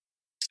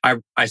 I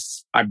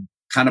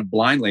kind of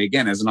blindly,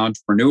 again, as an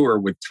entrepreneur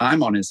with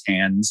time on his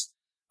hands,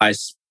 I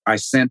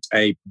sent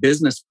a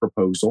business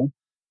proposal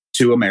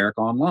to America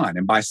Online.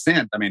 And by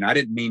sent, I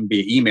didn't mean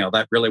via email.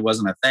 That really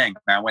wasn't a thing.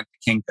 I went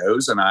to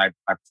Kinko's and I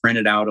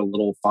printed out a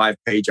little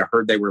 5-page. I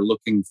heard they were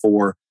looking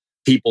for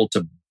people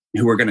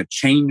who were going to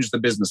change the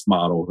business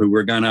model, who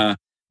were going to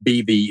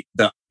be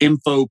the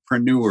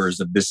infopreneurs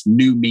of this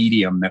new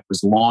medium that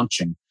was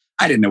launching.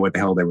 I didn't know what the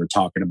hell they were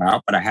talking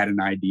about, but I had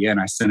an idea and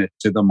I sent it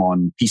to them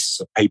on pieces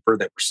of paper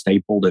that were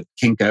stapled at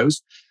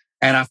Kinko's,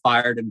 and I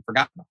fired and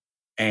forgot about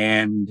it.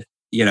 And,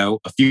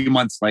 a few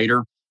months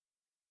later,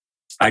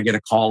 I get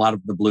a call out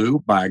of the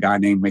blue by a guy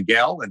named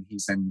Miguel, and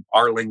he's in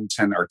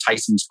Arlington or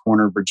Tyson's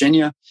Corner,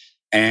 Virginia,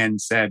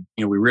 and said,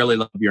 we really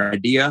love your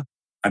idea.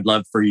 I'd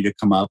love for you to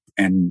come up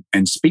and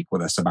speak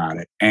with us about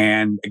it.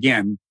 And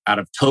again, out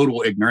of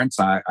total ignorance,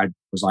 I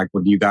was like,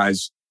 well, do you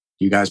guys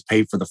do you guys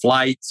pay for the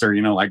flights? Or,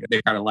 like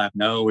they kind of laugh,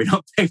 no, we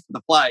don't pay for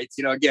the flights.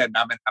 Again,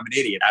 I'm an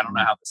idiot. I don't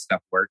know how this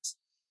stuff works.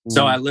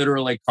 So I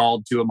literally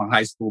called two of my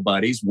high school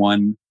buddies.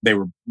 One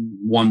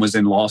was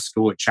in law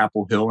school at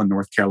Chapel Hill in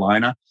North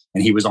Carolina,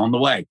 and he was on the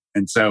way.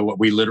 And so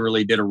we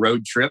literally did a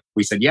road trip.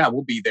 We said, yeah,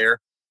 we'll be there.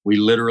 We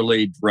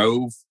literally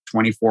drove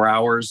 24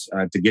 hours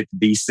to get to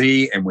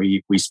DC, and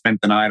we spent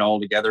the night all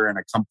together in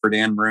a Comfort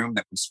Inn room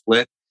that we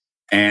split,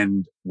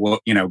 and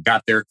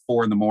got there at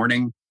 4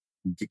 a.m.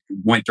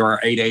 Went to our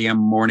 8 a.m.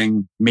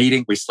 morning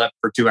meeting. We slept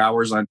for 2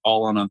 hours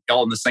all in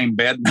the same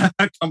bed,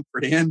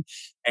 Comfort Inn,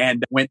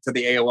 and went to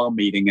the AOL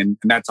meeting. And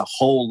that's a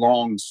whole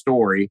long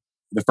story.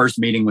 The first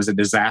meeting was a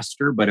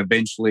disaster, but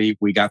eventually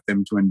we got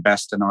them to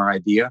invest in our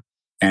idea.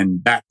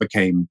 And that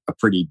became a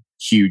pretty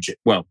huge,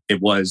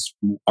 it was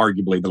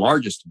arguably the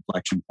largest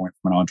inflection point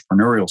from an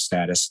entrepreneurial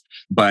status.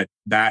 But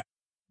that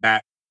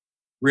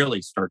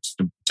really starts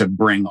to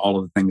bring all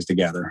of the things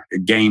together: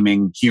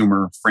 gaming,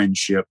 humor,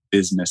 friendship,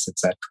 business,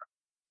 etc.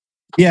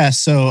 Yeah.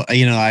 So,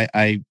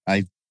 I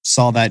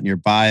saw that in your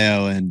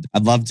bio, and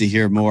I'd love to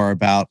hear more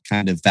about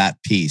kind of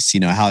that piece,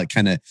 how it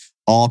kind of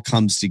all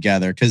comes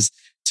together. Because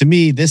to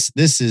me, this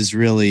is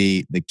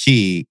really the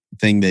key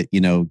thing that,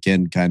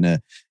 again, kind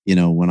of,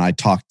 when I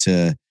talk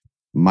to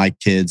my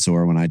kids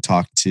or when I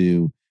talk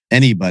to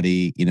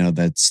anybody,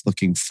 that's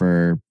looking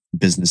for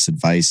business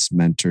advice,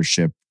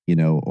 mentorship,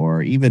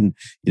 or even,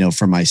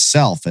 for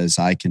myself as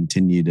I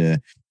continue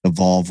to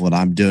evolve what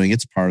I'm doing.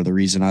 It's part of the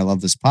reason I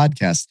love this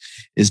podcast,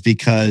 is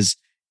because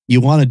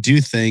you want to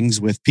do things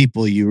with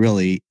people you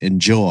really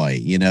enjoy.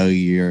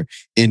 You're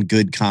in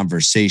good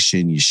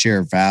conversation, you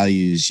share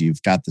values,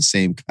 you've got the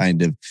same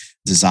kind of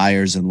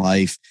desires in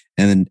life.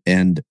 And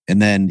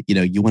then,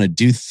 you want to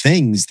do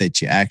things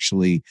that you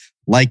actually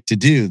like to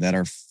do that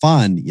are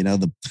fun,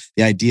 the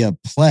idea of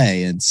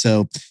play. And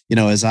so,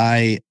 as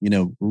I,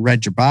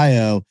 read your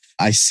bio,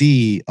 I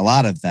see a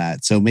lot of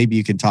that. So maybe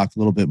you can talk a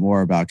little bit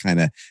more about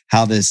kind of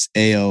how this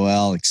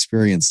AOL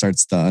experience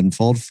starts to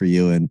unfold for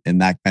you in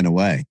that kind of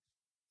way.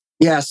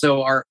 Yeah.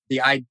 So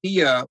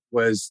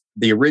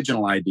the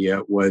original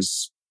idea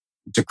was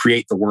to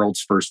create the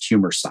world's first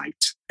humor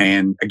site.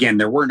 And again,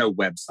 there were no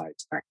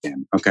websites back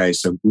then. Okay.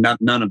 So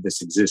none of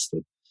this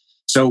existed.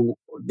 So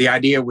the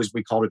idea was,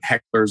 we called it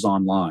Hecklers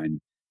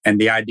Online. And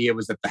the idea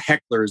was that the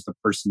heckler is the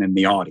person in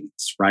the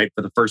audience, right?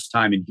 For the first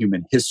time in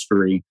human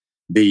history,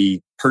 the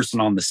person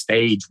on the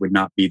stage would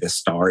not be the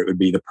star. It would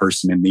be the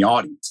person in the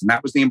audience. And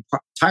that was the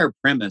entire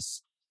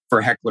premise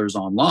for Hecklers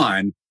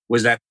Online,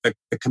 was that the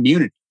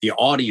community, the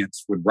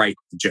audience, would write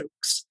the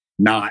jokes,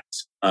 not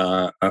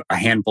a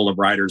handful of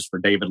writers for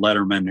David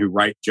Letterman who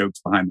write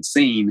jokes behind the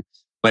scene.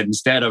 But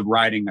instead of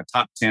writing a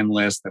top 10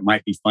 list that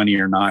might be funny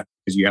or not,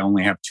 because you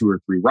only have 2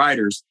 or 3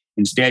 writers,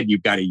 instead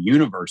you've got a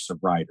universe of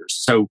writers.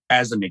 So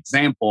as an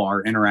example,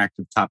 our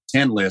interactive top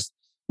 10 list,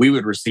 we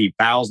would receive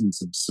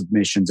thousands of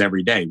submissions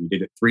every day. We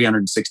did it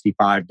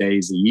 365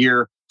 days a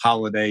year,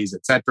 holidays,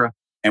 etc.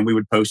 And we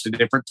would post a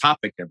different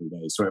topic every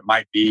day. So it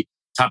might be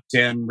top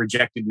 10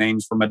 rejected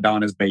names for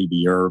Madonna's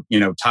baby, or,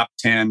 top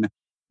 10,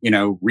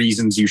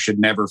 reasons you should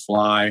never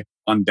fly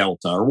on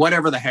Delta, or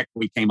whatever the heck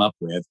we came up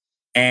with.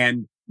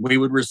 And we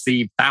would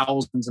receive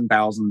thousands and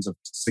thousands of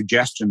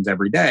suggestions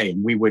every day.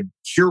 And we would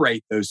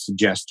curate those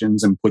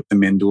suggestions and put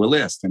them into a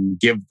list and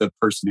give the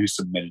person who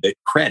submitted it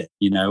credit,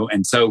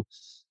 And so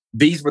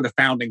these were the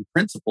founding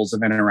principles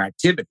of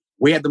interactivity.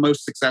 We had the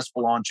most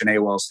successful launch in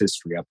AOL's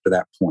history up to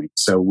that point.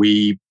 So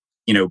we,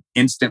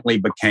 instantly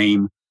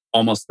became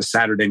almost the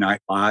Saturday Night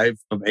Live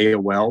of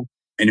AOL.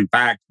 And in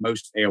fact,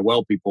 most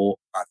AOL people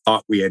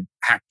thought we had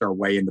hacked our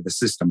way into the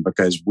system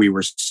because we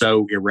were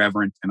so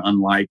irreverent and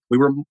unlike. We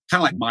were kind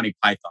of like Monty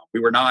Python. We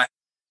were not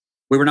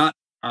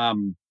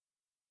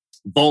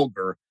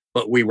vulgar,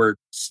 but we were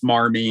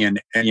smarmy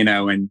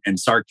and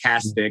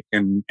sarcastic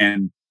and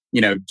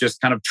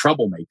just kind of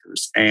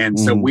troublemakers. And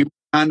so we were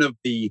kind of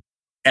the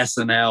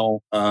SNL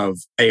of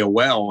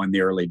AOL in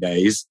the early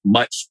days.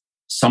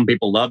 Some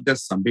people loved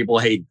us, some people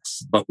hated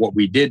us. But what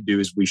we did do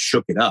is we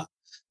shook it up,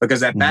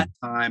 because at that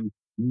time,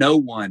 no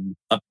one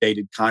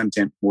updated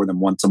content more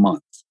than once a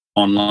month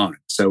online.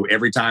 So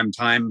every time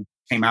Time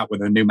came out with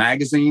a new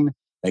magazine,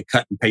 they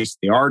cut and pasted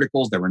the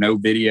articles. There were no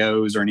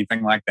videos or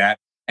anything like that.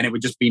 And it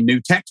would just be new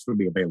text would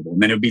be available.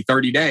 And then it would be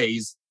 30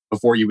 days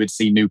before you would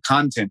see new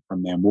content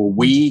from them. Well,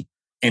 we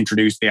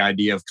introduced the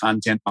idea of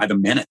content by the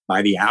minute,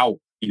 by the hour.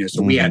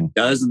 So we had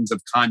dozens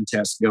of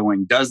contests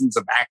going, dozens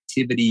of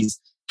activities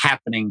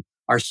happening.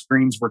 Our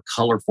screens were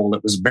colorful.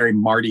 It was very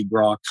Mardi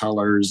Gras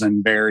colors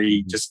and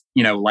very just,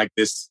 like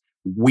this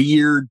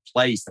weird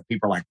place that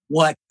people are like,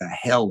 what the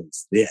hell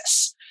is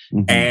this?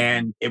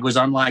 And it was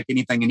unlike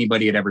anything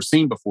anybody had ever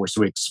seen before.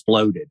 So it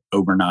exploded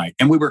overnight.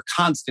 And we were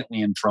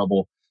constantly in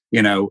trouble.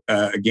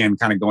 Again,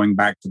 kind of going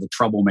back to the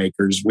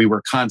troublemakers, we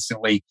were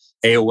constantly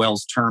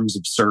AOL's terms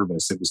of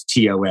service. It was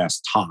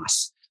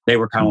TOS. They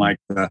were kind of like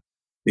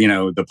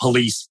the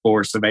police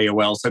force of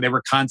AOL. So they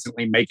were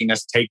constantly making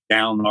us take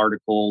down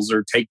articles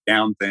or take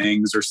down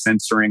things or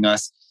censoring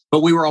us.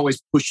 But we were always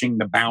pushing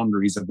the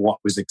boundaries of what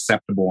was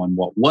acceptable and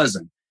what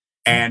wasn't.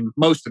 And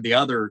most of the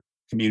other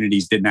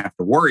communities didn't have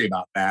to worry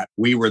about that.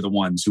 We were the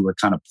ones who were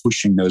kind of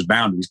pushing those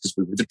boundaries because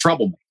we were the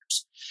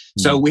troublemakers.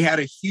 So we had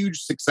a huge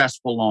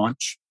successful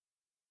launch.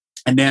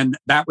 And then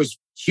that was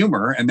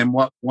humor. And then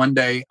one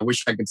day, I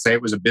wish I could say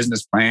it was a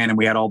business plan and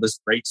we had all this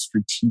great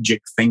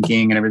strategic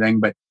thinking and everything,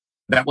 but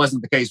that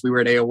wasn't the case. We were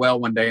at AOL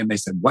one day and they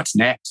said, "What's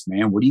next,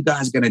 man? What are you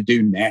guys going to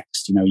do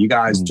next? You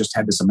guys just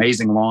had this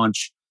amazing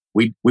launch.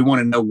 We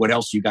want to know what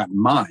else you got in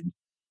mind."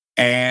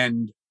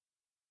 And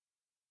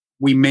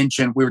we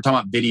were talking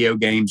about video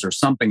games or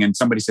something. And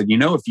somebody said,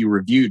 if you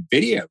reviewed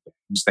video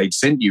games, they'd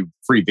send you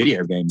free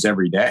video games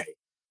every day.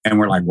 And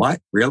we're like,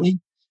 "What?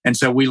 Really?" And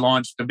so we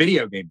launched a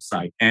video game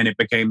site and it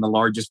became the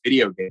largest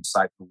video game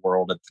site in the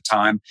world at the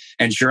time.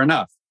 And sure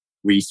enough,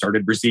 we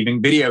started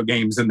receiving video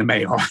games in the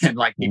mail and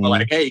people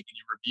like, "Hey, can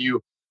you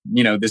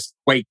review, this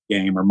Quake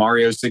game or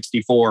Mario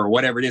 64 or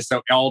whatever it is?"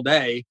 So all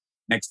day,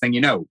 next thing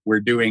you know, we're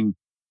doing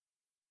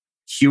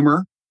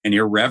humor and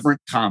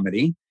irreverent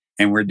comedy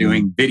and we're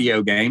doing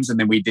video games. And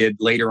then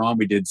later on,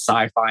 we did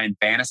sci-fi and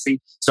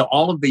fantasy. So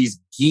all of these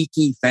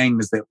geeky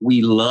things that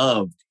we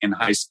loved in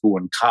high school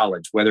and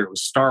college, whether it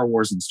was Star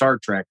Wars and Star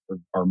Trek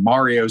or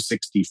Mario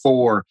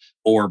 64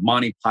 or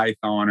Monty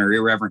Python or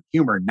irreverent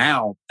humor,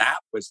 now that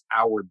was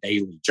our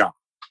daily job.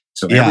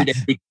 So every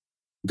day,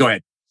 go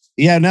ahead.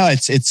 Yeah, no,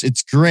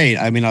 it's great.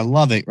 I mean, I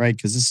love it, right?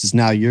 Because this is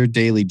now your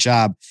daily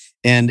job.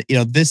 And,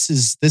 this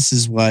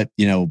is what,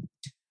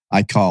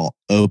 I call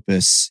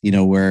opus,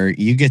 where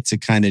you get to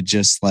kind of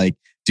just like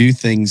do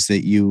things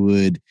that you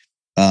would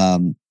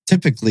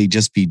typically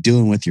just be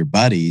doing with your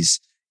buddies,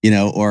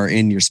 or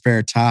in your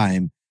spare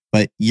time,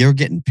 but you're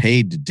getting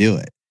paid to do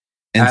it.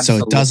 And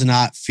Absolutely. So it does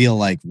not feel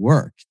like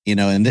work,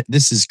 and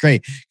this is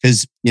great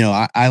because,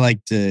 I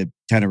like to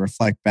kind of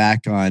reflect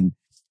back on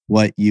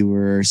what you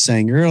were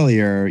saying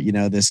earlier,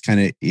 this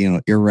kind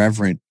of,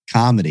 irreverent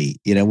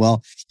comedy,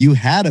 well, you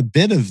had a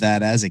bit of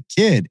that as a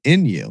kid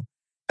in you.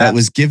 That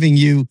was giving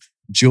you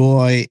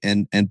joy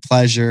and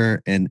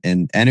pleasure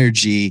and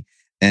energy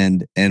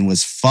and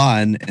was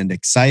fun and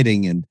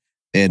exciting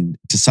and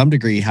to some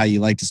degree how you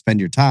like to spend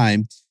your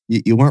time.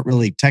 You weren't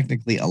really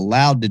technically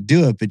allowed to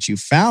do it, but you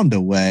found a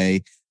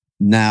way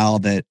now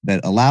that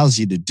allows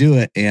you to do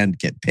it and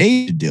get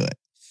paid to do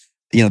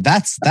it.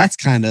 That's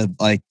kind of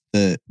like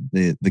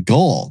the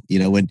goal.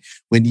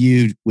 When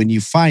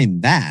you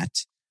find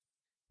that,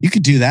 you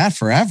could do that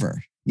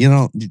forever. You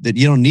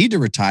don't need to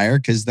retire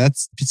because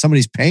that's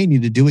somebody's paying you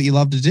to do what you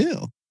love to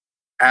do.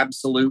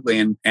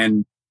 Absolutely.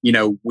 And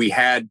we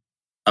had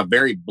a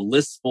very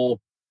blissful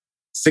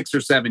 6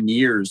 or 7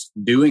 years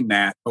doing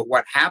that. But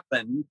what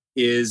happened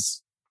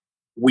is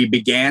we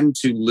began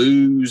to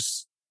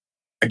lose,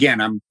 again,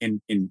 I'm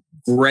in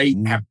great,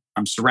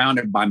 I'm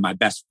surrounded by my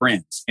best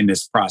friends in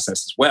this process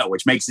as well,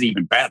 which makes it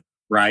even better,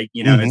 right?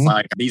 It's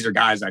like, these are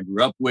guys I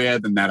grew up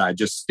with and that I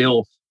just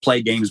still play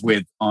games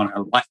with on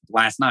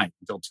last night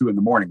until 2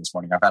 a.m. this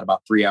morning. I've had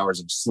about 3 hours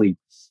of sleep.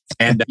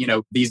 And,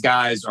 these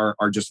guys are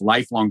just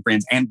lifelong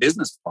friends and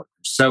business partners.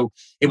 So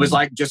it was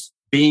like just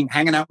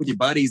hanging out with your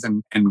buddies.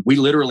 And we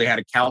literally had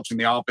a couch in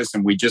the office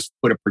and we just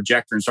put a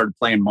projector and started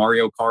playing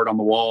Mario Kart on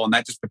the wall. And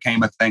that just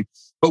became a thing.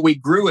 But we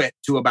grew it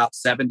to about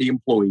 70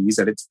 employees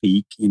at its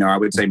peak. I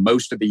would say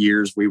most of the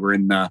years we were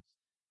in the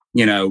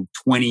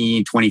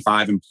 20,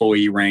 25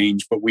 employee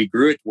range, but we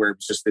grew it where it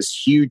was just this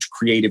huge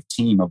creative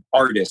team of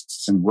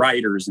artists and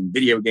writers and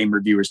video game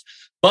reviewers.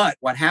 But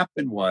what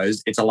happened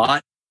was it's a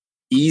lot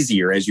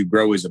easier as you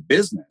grow as a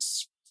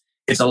business.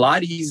 It's a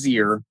lot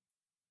easier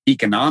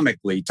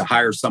economically to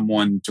hire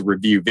someone to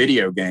review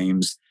video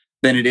games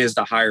than it is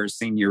to hire a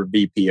senior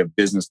VP of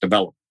business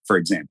development, for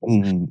example.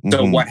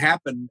 So what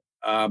happened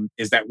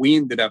is that we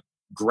ended up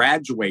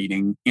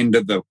graduating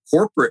into the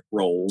corporate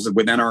roles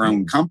within our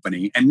own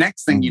company. And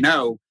next thing you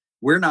know,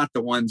 we're not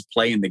the ones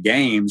playing the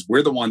games.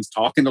 We're the ones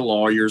talking to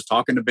lawyers,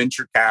 talking to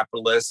venture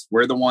capitalists.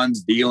 We're the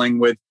ones dealing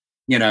with,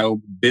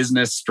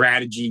 business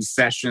strategy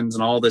sessions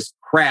and all this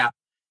crap.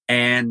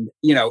 And,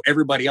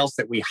 everybody else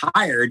that we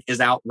hired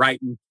is out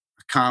writing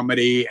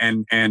comedy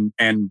and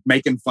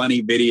making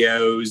funny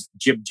videos,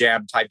 jib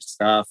jab type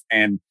stuff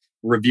and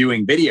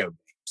reviewing video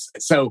games.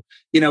 So,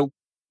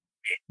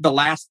 the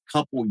last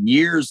couple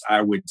years,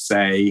 I would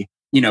say,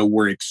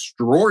 were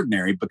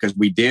extraordinary because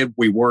we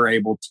were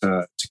able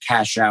to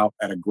cash out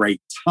at a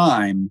great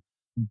time,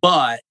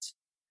 but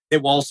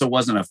it also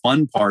wasn't a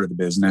fun part of the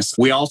business.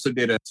 We also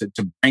did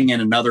to bring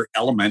in another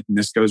element, and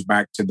this goes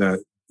back to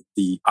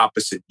the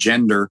opposite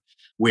gender.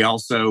 We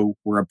also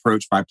were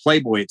approached by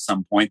Playboy at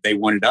some point. They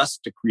wanted us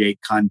to create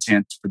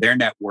content for their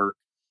network.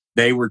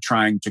 They were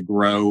trying to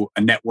grow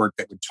a network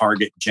that would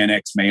target Gen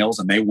X males,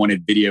 and they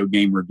wanted video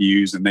game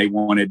reviews, and they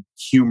wanted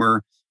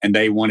humor, and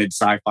they wanted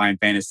sci-fi and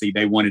fantasy.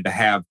 They wanted to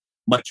have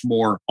much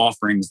more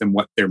offerings than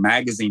what their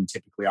magazine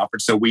typically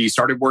offered. So we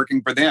started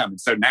working for them.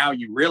 And so now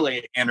you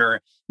really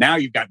now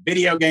you've got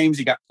video games,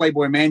 you've got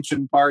Playboy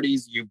Mansion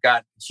parties, you've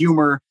got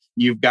humor,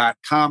 you've got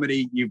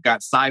comedy, you've got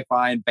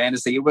sci-fi and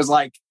fantasy. Is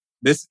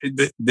this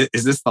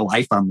the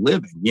life I'm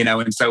living?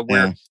 And so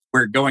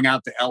we're going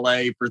out to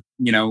LA for,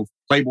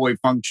 Playboy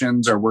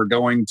functions, or we're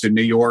going to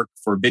New York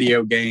for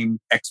video game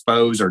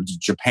expos, or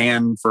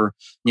Japan for,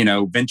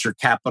 venture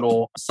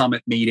capital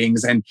summit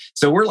meetings. And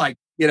so we're like,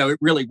 it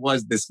really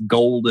was this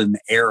golden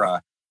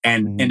era,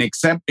 and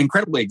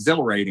incredibly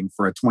exhilarating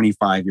for a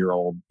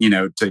 25-year-old,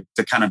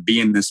 to kind of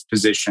be in this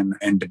position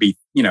and to be,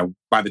 I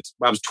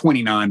was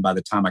 29 by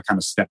the time I kind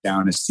of stepped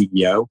down as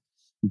CEO.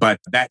 But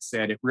that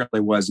said, it really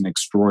was an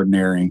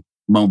extraordinary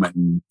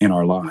moment in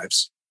our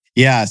lives.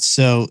 Yeah.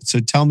 So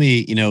tell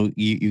me,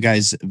 you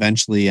guys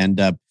eventually end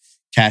up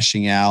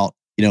cashing out.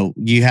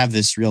 You have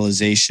this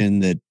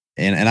realization that,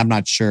 and I'm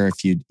not sure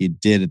if you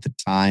did at the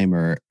time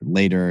or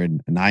later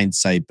in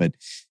hindsight, but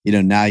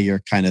now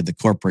you're kind of the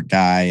corporate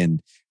guy and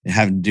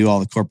having to do all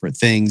the corporate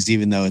things,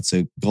 even though it's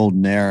a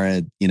golden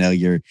era.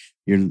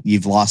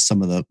 You've lost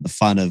some of the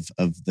fun of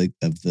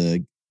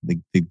the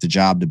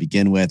job to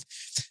begin with.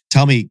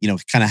 Tell me,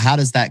 kind of how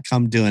does that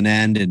come to an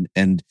end?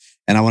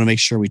 And I want to make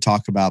sure we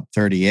talk about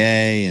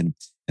 30A and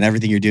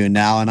everything you're doing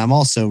now. And I'm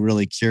also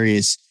really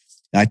curious.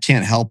 I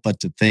can't help but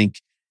to think,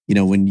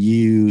 when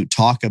you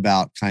talk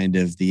about kind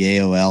of the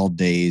AOL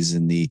days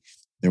and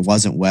there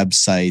wasn't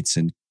websites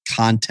and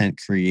content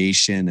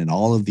creation and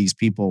all of these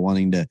people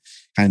wanting to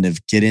kind of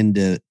get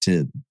into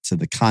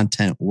the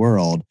content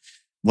world,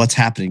 what's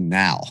happening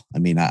now? I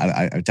mean,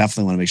 I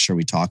definitely want to make sure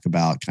we talk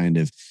about kind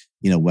of,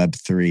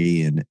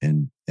 Web3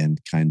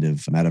 and kind of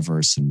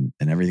metaverse and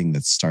everything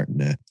that's starting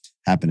to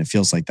happen. It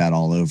feels like that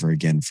all over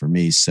again for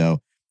me. So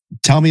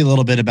tell me a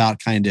little bit about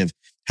kind of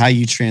how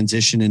you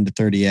transition into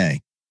 30A.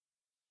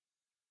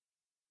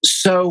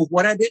 So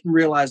what I didn't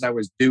realize I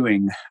was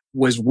doing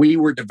was we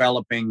were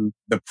developing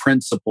the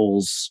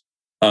principles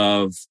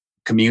of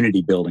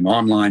community building,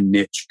 online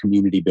niche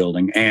community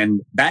building.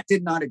 And that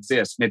did not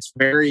exist. And it's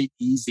very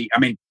easy. I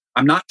mean,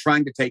 I'm not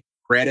trying to take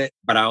credit,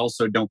 but I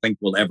also don't think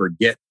we'll ever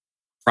get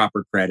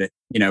proper credit,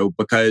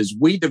 because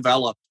we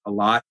developed a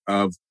lot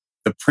of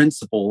the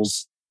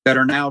principles that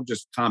are now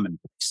just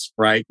commonplace,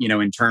 right?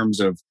 In terms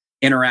of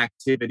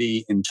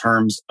interactivity, in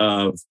terms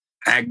of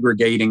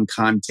aggregating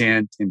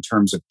content, in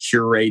terms of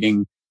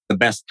curating the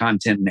best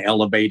content and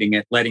elevating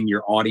it, letting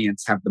your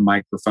audience have the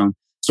microphone.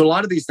 So a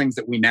lot of these things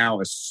that we now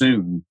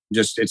assume,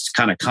 it's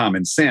kind of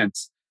common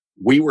sense.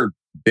 We were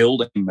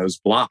building those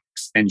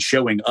blocks and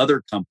showing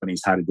other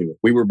companies how to do it.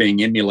 We were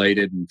being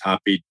emulated and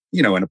copied,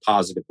 in a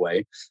positive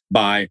way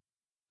by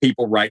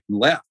people right and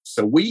left.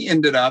 So we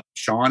ended up,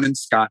 Sean and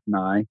Scott and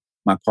I,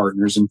 my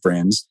partners and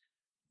friends,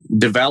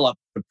 developed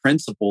the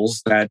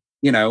principles that,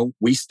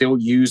 we still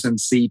use and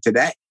see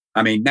today.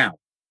 I mean, now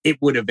it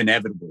would have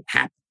inevitably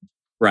happened,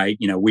 right?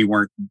 We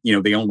weren't,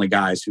 the only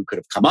guys who could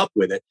have come up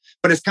with it,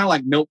 but it's kind of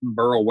like Milton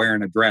Berle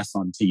wearing a dress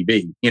on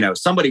TV.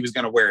 Somebody was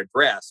going to wear a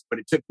dress, but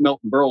it took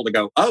Milton Berle to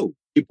go, oh,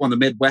 people in the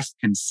Midwest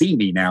can see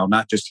me now,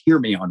 not just hear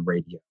me on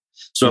radio.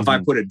 So if I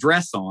put a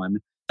dress on,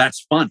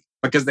 that's funny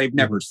because they've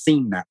never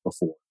seen that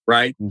before,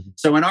 right?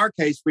 So in our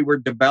case, we were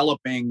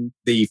developing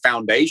the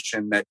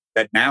foundation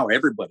that now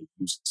everybody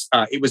uses.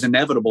 It was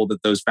inevitable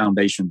that those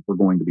foundations were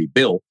going to be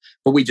built,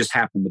 but we just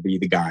happened to be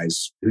the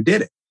guys who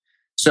did it.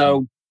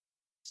 So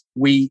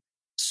we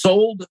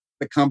sold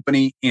the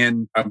company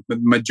in a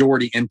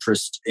majority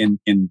interest in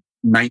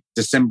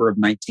December of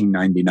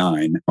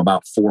 1999,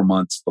 about 4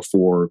 months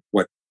before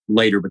what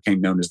later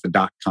became known as the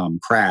dot-com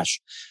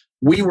crash.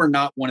 We were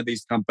not one of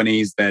these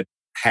companies that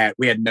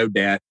we had no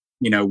debt.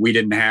 We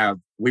didn't have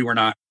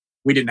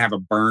a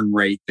burn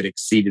rate that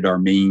exceeded our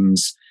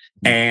means,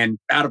 and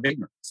out of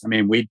ignorance. I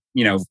mean,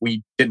 if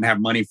we didn't have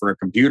money for a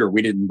computer,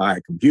 we didn't buy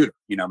a computer.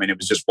 It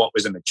was just what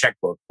was in the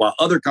checkbook. While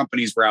other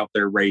companies were out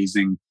there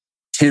raising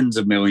tens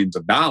of millions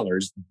of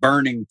dollars,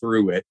 burning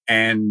through it,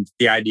 and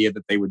the idea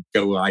that they would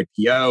go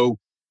IPO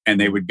and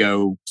they would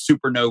go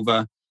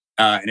supernova,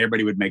 and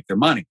everybody would make their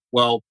money.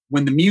 Well,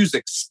 when the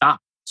music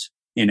stopped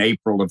in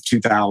April of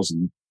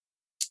 2000,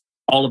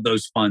 all of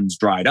those funds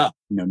dried up.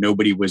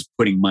 Nobody was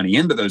putting money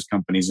into those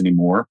companies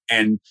anymore.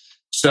 And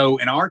so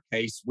in our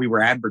case, we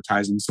were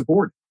advertising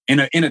supported in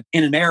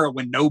an era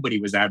when nobody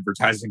was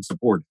advertising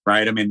supported,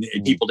 right? I mean,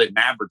 people didn't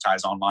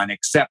advertise online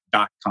except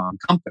 .com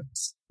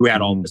companies who had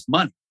all this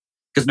money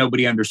because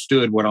nobody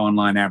understood what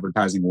online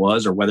advertising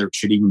was or whether it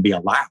should even be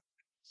allowed.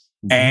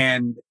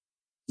 And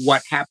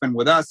what happened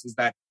with us is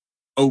that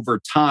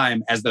over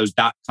time, as those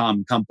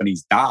 .com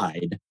companies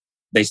died,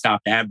 they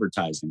stopped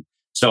advertising.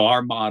 So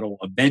our model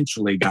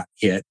eventually got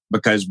hit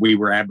because we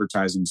were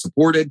advertising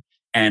supported.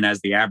 And as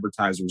the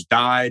advertisers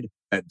died,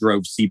 that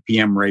drove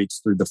CPM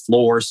rates through the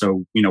floor.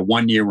 So,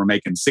 1 year we're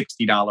making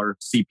 $60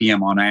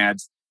 CPM on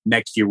ads.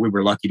 Next year we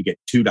were lucky to get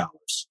 $2,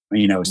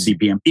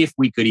 CPM, if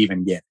we could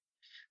even get it.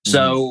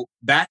 So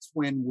that's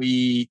when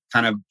we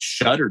kind of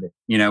shuttered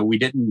it. We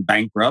didn't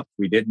bankrupt.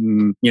 We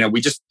didn't,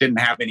 we just didn't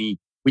have any,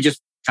 we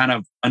just kind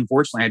of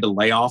unfortunately had to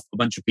lay off a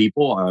bunch of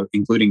people,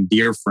 including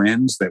dear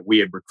friends that we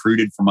had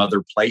recruited from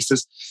other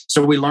places.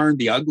 So we learned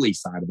the ugly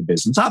side of the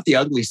business, not the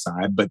ugly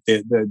side, but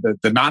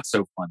the not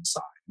so fun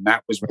side. And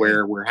that was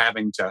where we're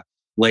having to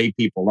lay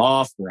people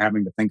off. We're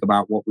having to think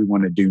about what we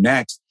want to do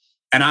next.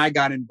 And I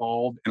got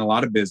involved in a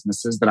lot of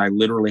businesses that I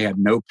literally had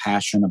no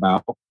passion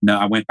about. No,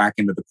 I went back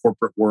into the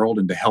corporate world,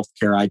 into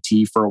healthcare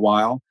IT for a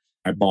while.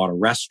 I bought a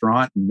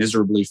restaurant and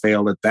miserably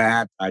failed at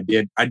that. I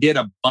did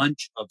a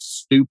bunch of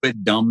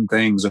stupid, dumb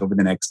things over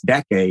the next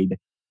decade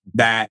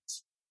that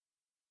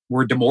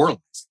were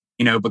demoralizing,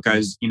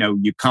 because,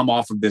 you come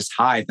off of this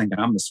high thinking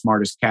I'm the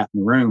smartest cat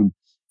in the room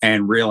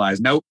and realize,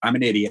 nope, I'm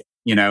an idiot,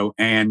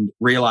 and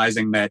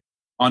realizing that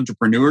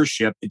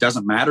entrepreneurship, it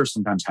doesn't matter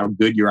sometimes how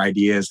good your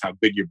idea is, how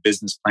good your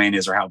business plan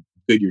is, or how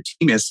good your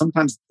team is.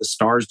 Sometimes the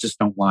stars just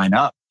don't line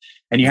up.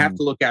 And you have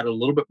to look at it a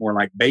little bit more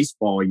like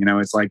baseball.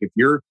 It's like if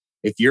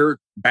you're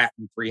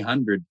batting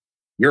 300,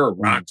 you're a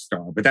rock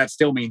star, but that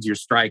still means you're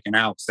striking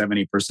out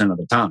 70% of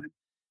the time.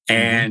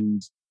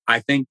 And I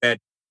think that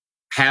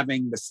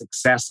having the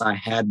success I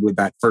had with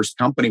that first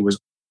company was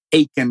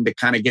aching to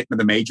kind of get into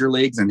the major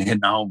leagues and hitting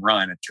a home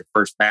run at your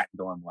first bat and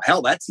going, well,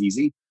 hell, that's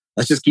easy.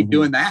 Let's just keep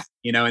doing that,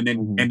 and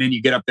then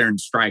you get up there and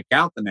strike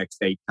out the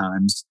next 8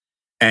 times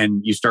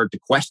and you start to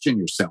question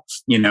yourself,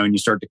 and you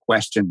start to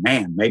question,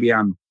 man, maybe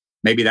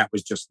that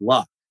was just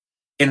luck.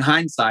 In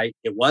hindsight,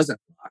 it wasn't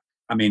luck.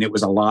 I mean, it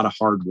was a lot of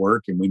hard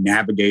work and we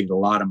navigated a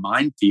lot of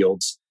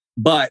minefields.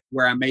 But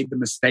where I made the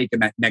mistake in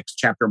that next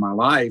chapter of my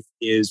life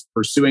is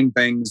pursuing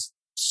things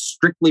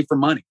strictly for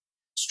money,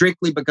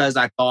 strictly because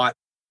I thought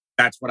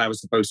that's what I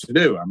was supposed to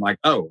do. I'm like,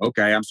 oh,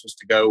 okay, I'm supposed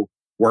to go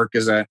work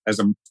as a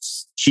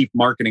chief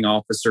marketing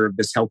officer of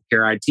this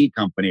healthcare IT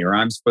company, or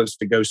I'm supposed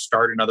to go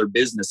start another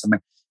business. I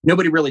mean,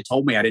 nobody really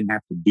told me I didn't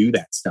have to do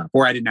that stuff,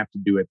 or I didn't have to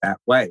do it that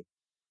way.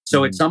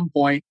 So at some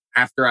point,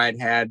 after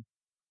I'd had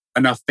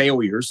enough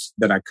failures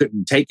that I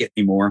couldn't take it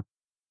anymore,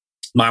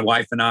 my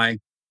wife and I,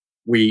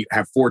 we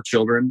have 4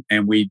 children,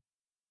 and we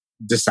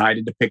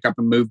decided to pick up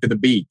and move to the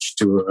beach.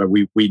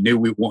 We knew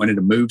we wanted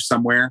to move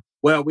somewhere.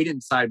 Well, we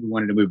didn't decide we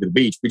wanted to move to the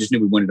beach. We just knew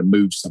we wanted to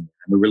move somewhere.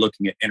 And we were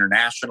looking at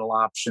international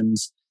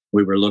options.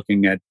 We were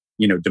looking at,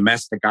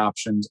 domestic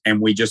options.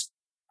 And we just,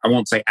 I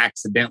won't say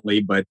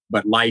accidentally, but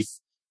life,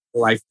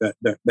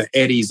 the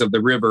eddies of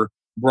the river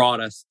brought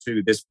us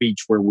to this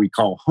beach where we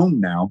call home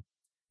now.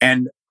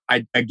 And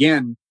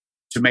again,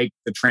 to make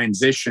the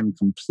transition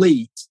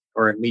complete,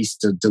 or at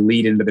least to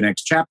lead into the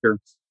next chapter,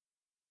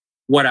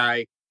 what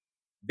I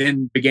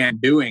then began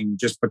doing,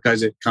 just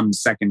because it comes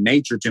second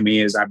nature to me,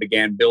 is I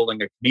began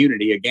building a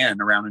community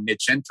again around a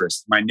niche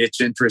interest. My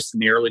niche interests in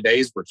the early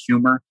days were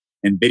humor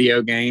and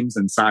video games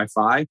and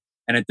sci-fi.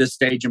 And at this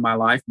stage in my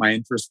life, my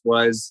interest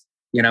was,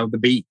 the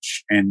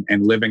beach and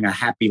living a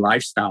happy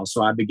lifestyle.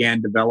 So I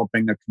began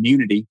developing a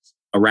community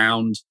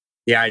around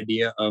the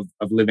idea of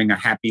living a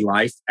happy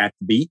life at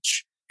the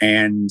beach.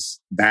 And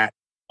that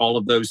all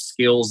of those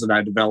skills that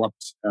I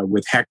developed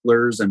with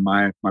hecklers and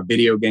my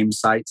video game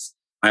sites,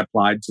 I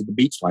applied to the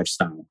beach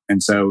lifestyle.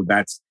 And so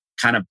that's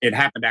it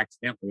happened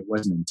accidentally. It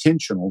wasn't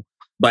intentional,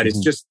 but it's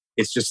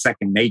just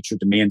second nature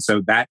to me. And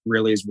so that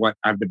really is what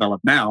I've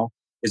developed now,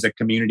 is a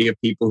community of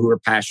people who are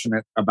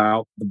passionate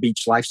about the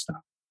beach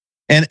lifestyle.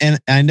 And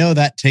I know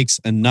that takes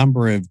a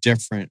number of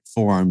different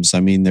forms. I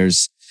mean,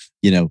 there's,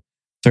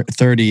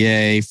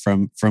 30A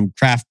from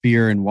craft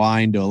beer and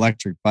wine to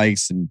electric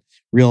bikes and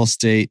real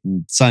estate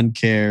and sun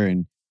care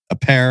and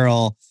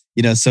apparel,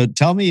 so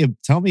tell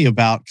me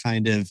about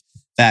kind of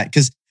that,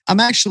 because I'm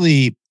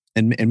actually,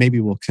 and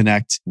maybe we'll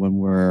connect when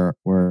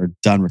we're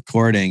done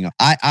recording.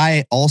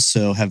 I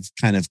also have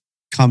kind of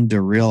come to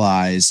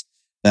realize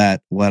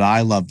that what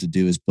I love to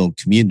do is build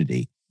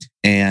community.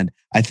 And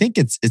I think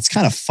it's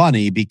kind of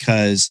funny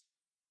because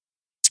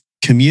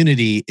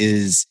community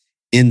is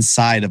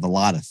inside of a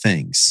lot of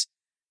things.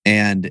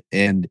 And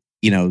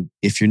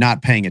if you're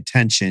not paying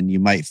attention, you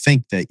might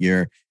think that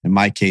you're, in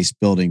my case,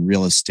 building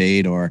real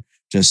estate or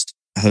just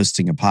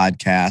hosting a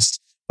podcast.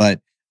 But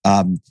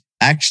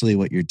actually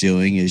what you're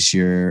doing is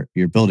you're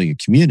building a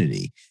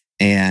community.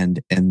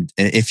 And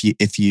if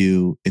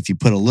you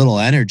put a little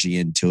energy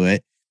into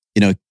it,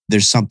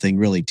 there's something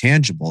really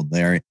tangible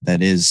there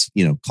that is,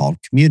 called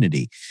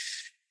community.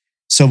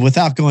 So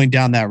without going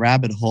down that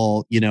rabbit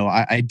hole,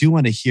 I do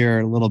want to hear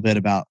a little bit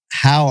about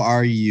how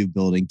are you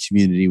building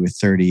community with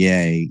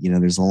 30A?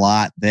 There's a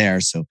lot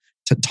there. So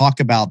to talk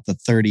about the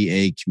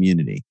 30A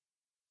community.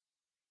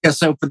 Yeah.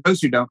 So for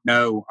those who don't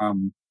know,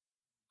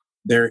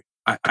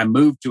 I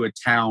moved to a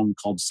town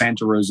called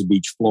Santa Rosa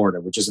Beach,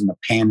 Florida, which is in the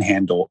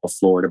panhandle of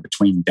Florida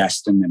between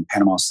Destin and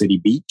Panama City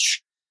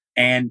Beach.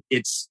 And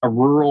it's a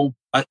rural,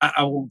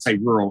 I won't say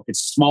rural,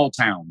 it's small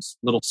towns,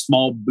 little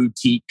small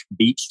boutique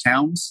beach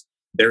towns.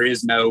 There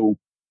is no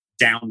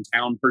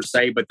downtown per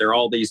se, but there are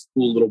all these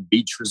cool little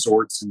beach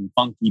resorts and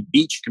funky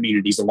beach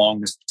communities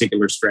along this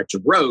particular stretch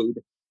of road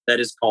that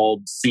is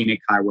called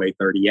Scenic Highway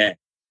 30A.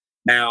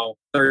 Now,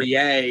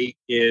 30A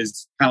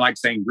is kind of like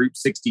saying Route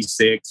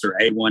 66 or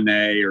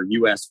A1A or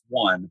US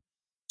 1.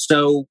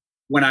 So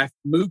when I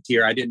moved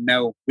here, we didn't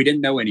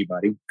know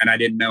anybody, and I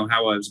didn't know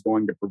how I was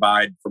going to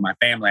provide for my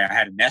family. I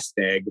had a nest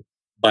egg,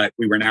 but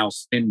we were now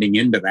spending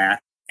into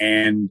that.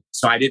 And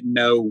so I didn't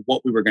know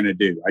what we were going to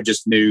do. I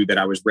just knew that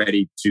I was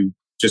ready to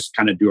just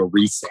kind of do a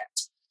reset.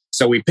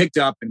 So we picked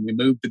up and we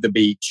moved to the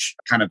beach,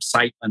 kind of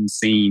sight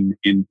unseen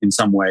in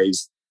some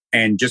ways.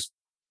 And just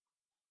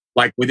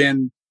like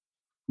within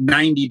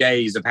 90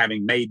 days of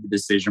having made the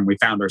decision, we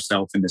found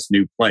ourselves in this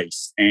new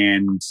place.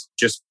 And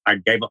just, I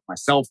gave up my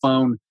cell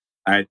phone.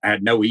 I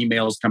had no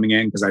emails coming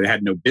in because I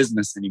had no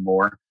business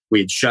anymore. We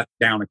had shut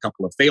down a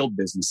couple of failed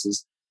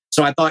businesses.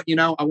 So I thought,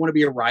 I want to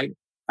be a writer.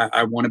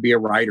 I want to be a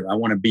writer. I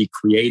want to be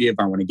creative.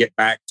 I want to get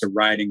back to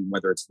writing,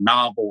 whether it's a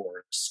novel or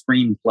a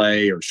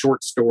screenplay or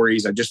short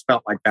stories. I just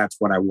felt like that's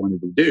what I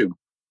wanted to do.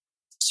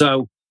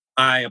 So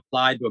I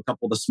applied to a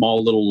couple of the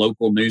small little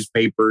local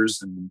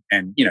newspapers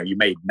and you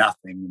made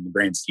nothing in the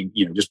grand scheme,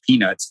 just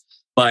peanuts.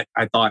 But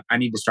I thought I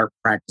need to start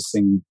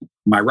practicing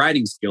my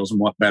writing skills, and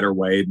what better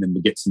way than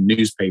to get some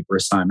newspaper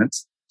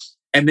assignments.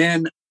 And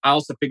then I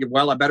also figured,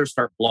 well, I better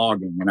start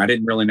blogging. And I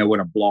didn't really know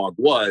what a blog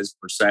was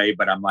per se,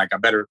 but I'm like,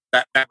 that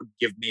would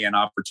give me an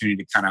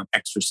opportunity to kind of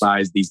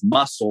exercise these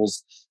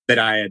muscles that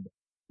I had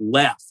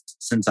left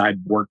since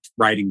I'd worked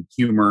writing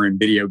humor and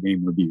video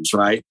game reviews,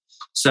 right?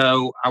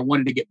 So I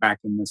wanted to get back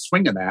in the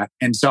swing of that.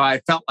 And so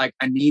I felt like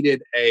I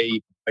needed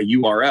a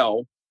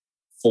URL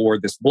for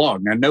this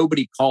blog. Now,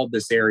 nobody called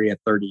this area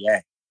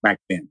 30A back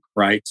then,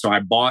 right? So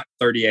I bought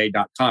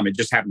 30A.com. It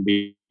just happened to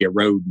be a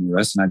road near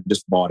us, and I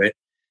just bought it.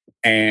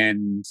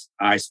 And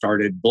I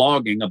started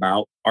blogging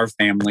about our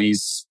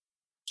family's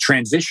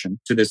transition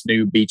to this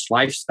new beach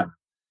lifestyle.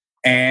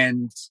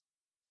 And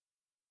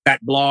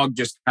that blog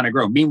just kind of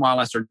grew. Meanwhile,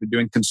 I started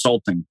doing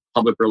consulting,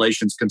 public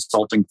relations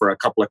consulting for a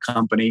couple of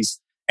companies,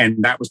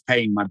 and that was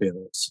paying my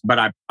bills.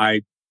 But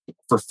I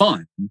for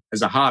fun,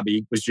 as a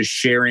hobby, was just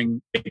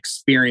sharing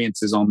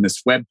experiences on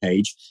this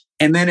webpage.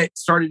 And then it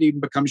started to even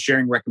become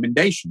sharing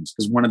recommendations,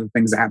 because one of the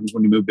things that happens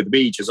when you move to the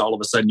beach is all of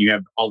a sudden you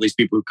have all these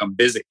people who come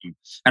visit you.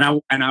 And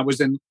I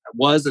was in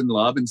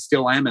love, and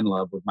still am in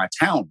love with my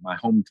town, my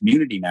home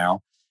community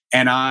now.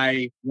 And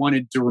I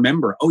wanted to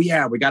remember, oh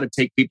yeah, we got to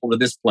take people to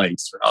this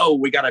place. Or, oh,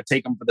 we got to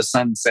take them for the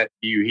sunset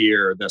view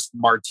here. The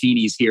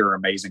martinis here are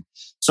amazing.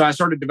 So I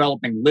started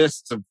developing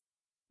lists of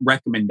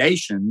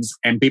recommendations,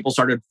 and people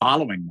started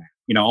following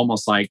that,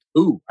 almost like,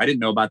 ooh, I didn't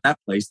know about that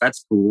place.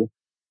 That's cool.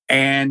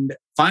 And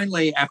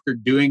finally, after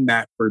doing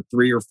that for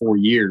 3 or 4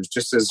 years,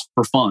 just as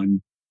for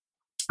fun,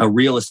 a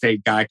real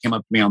estate guy came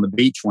up to me on the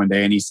beach one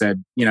day and he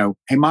said,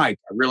 hey, Mike,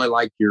 I really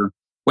like your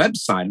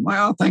website. I'm like,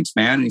 oh, thanks,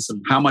 man. And he said,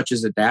 how much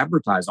is it to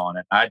advertise on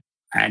it? I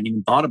hadn't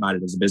even thought about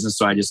it as a business.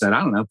 So I just said,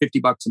 I don't know,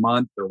 $50 a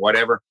month or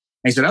whatever.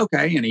 And he said,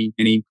 okay. And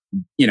he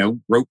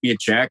wrote me a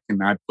check,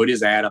 and I put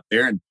his ad up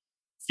there. And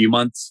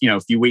a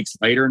few weeks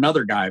later,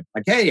 another guy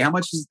like, hey, how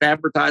much is it to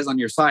advertise on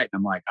your site? And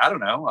I'm like, I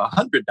don't know,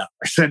 $100.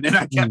 And then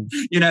I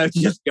kept,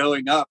 just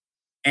going up.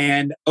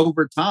 And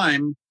over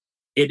time,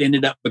 it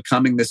ended up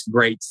becoming this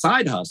great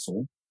side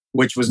hustle,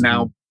 which was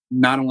now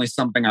not only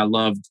something I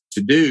loved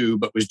to do,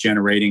 but was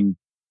generating,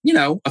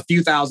 a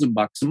few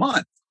 $1,000 a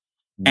month.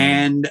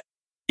 And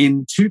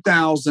in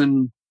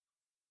 2000,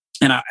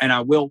 and I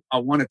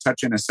want to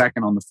touch in a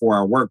second on the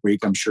 4-Hour Work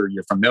Week. I'm sure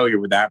you're familiar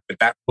with that, but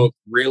that book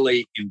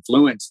really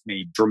influenced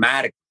me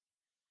dramatically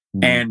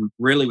and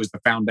really was the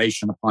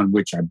foundation upon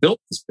which I built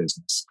this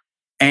business.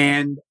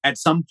 And at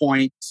some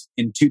point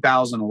in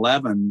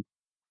 2011,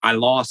 I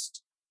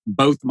lost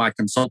both my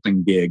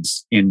consulting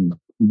gigs in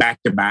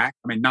back to back.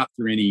 I mean, not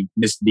through any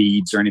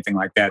misdeeds or anything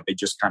like that. They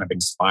just kind of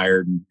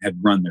expired and had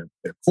run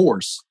their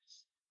course.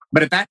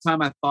 But at that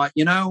time, I thought,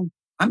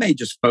 I may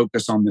just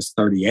focus on this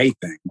 30A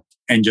thing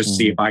and just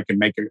see if I can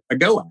make a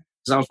go at it.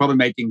 Because I was probably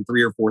making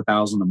 $3,000 or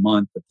 $4,000 a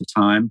month at the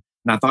time.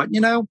 And I thought,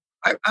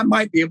 I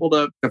might be able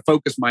to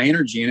focus my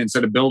energy, and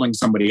instead of building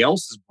somebody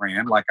else's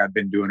brand, like I've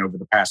been doing over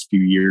the past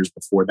few years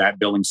before that,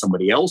 building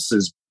somebody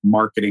else's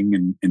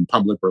marketing and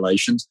public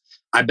relations,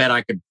 I bet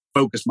I could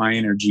focus my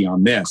energy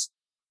on this.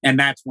 And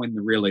that's when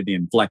the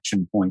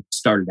inflection point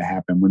started to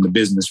happen, when the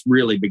business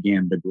really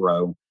began to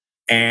grow.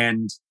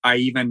 And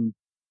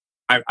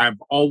I've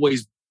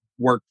always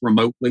worked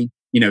remotely,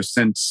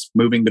 since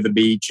moving to the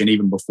beach and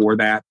even before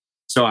that.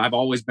 So I've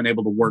always been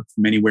able to work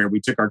from anywhere. We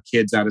took our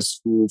kids out of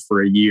school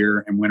for a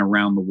year and went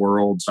around the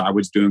world. So I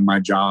was doing my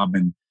job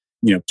in,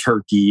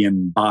 Turkey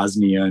and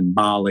Bosnia and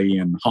Bali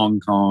and Hong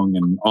Kong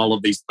and all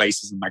of these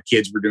places. And my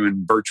kids were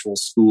doing virtual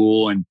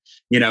school and,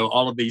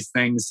 all of these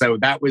things. So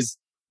that was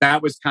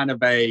kind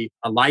of a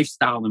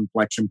lifestyle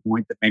inflection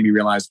point that made me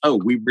realize, oh,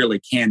 we really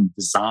can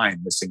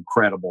design this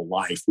incredible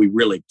life. We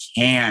really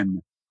can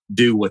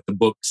do what the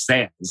book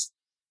says.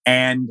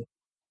 And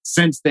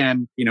since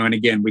then, and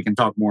again, we can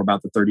talk more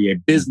about the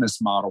 30A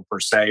business model per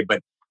se,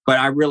 but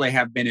I really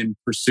have been in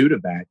pursuit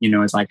of that.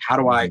 It's like, how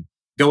do I,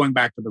 going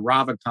back to the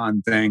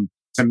Ravikant thing,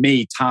 to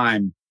me,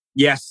 time,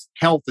 yes,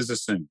 health is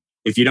assumed.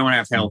 If you don't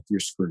have health, you're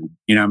screwed.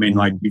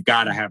 Like you've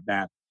got to have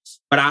that.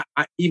 But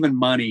I even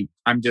money,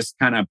 I'm just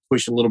kind of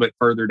push a little bit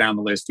further down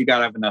the list. You got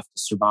to have enough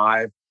to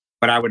survive.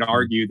 But I would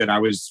argue that I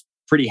was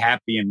pretty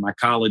happy in my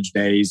college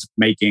days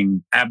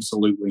making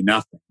absolutely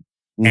nothing.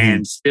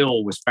 And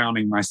still was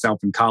finding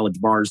myself in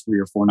college bars 3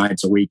 or 4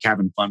 nights a week,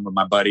 having fun with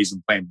my buddies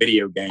and playing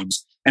video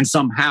games. And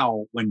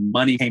somehow when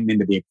money came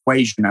into the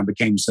equation, I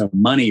became so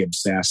money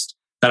obsessed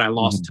that I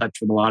lost touch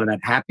with a lot of that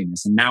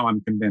happiness. And now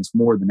I'm convinced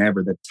more than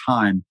ever that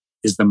time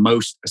is the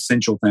most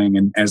essential thing.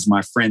 And as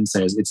my friend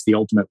says, it's the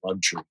ultimate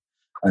luxury.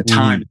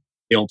 Time is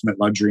the ultimate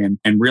luxury.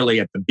 And really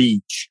at the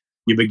beach,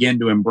 you begin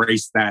to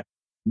embrace that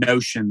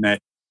notion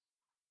that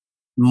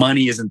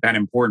money isn't that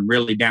important.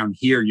 Really down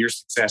here, your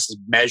success is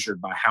measured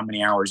by how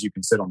many hours you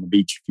can sit on the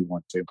beach if you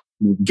want to,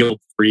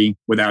 guilt-free,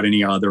 without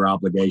any other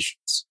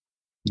obligations.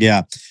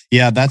 Yeah.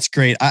 Yeah, that's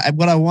great.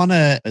 What I want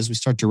to, as we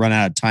start to run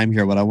out of time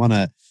here, what I want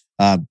to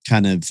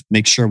kind of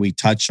make sure we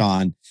touch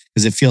on,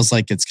 because it feels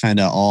like it's kind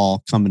of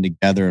all coming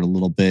together a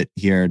little bit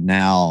here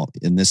now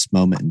in this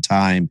moment in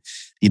time,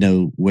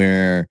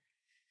 where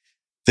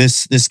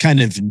this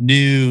kind of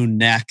new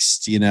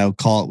next,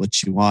 call it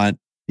what you want,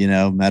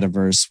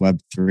 metaverse,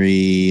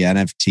 Web3,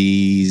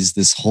 NFTs,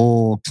 this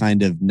whole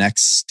kind of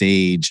next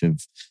stage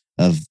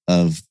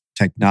of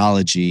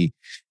technology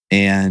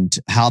and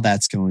how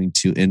that's going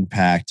to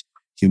impact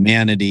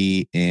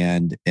humanity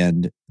and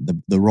the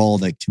role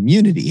that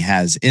community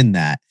has in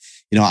that.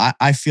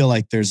 I feel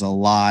like there's a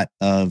lot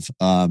of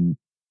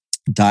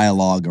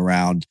dialogue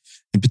around,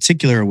 in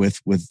particular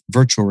with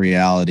virtual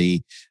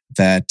reality,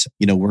 that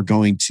we're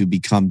going to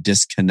become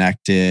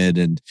disconnected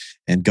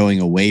and going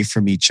away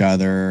from each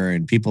other,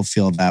 and people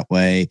feel that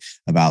way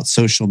about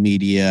social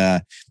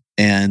media.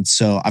 And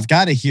so I've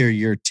got to hear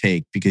your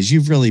take, because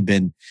you've really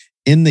been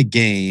in the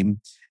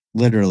game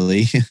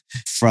literally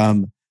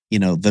from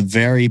the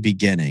very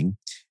beginning,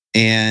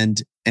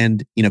 and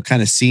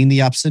kind of seeing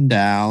the ups and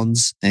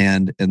downs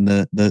and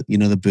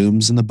the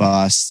booms and the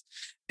busts,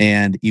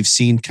 and you've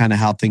seen kind of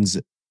how things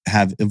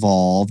have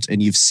evolved,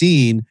 and you've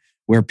seen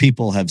where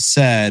people have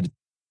said,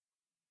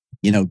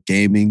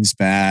 gaming's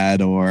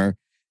bad, or,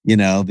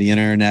 the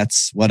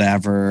internet's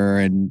whatever.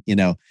 And,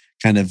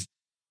 kind of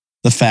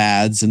the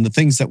fads and the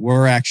things that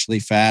were actually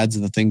fads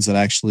and the things that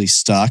actually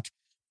stuck.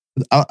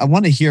 I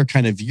want to hear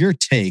kind of your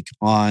take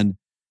on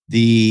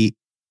the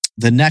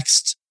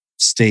next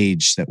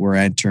stage that we're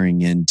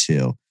entering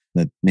into,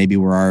 that maybe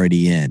we're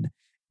already in,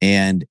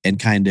 and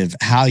kind of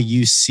how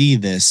you see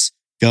this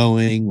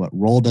going. What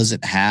role does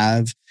it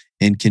have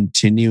in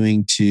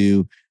continuing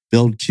to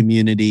build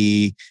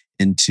community,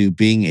 into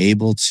being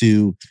able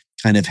to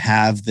kind of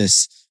have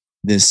this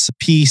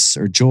peace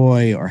or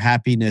joy or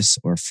happiness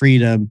or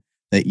freedom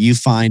that you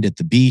find at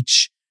the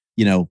beach?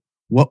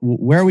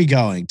 Where are we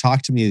going?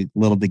 Talk to me a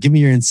little bit. Give me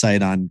your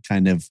insight on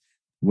kind of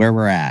where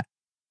we're at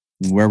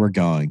and where we're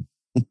going.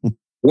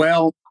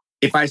 Well,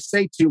 if I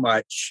say too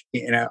much,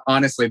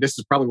 honestly, this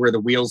is probably where the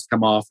wheels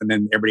come off, and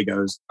then everybody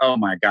goes, "Oh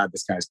my God,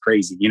 this guy's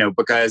crazy,"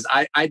 because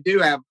I do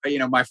have,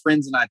 my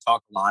friends and I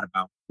talk a lot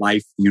about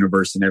life, the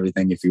universe, and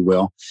everything, if you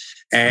will.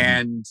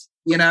 And,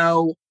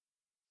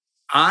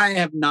 I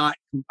have not,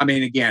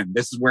 again,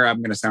 this is where I'm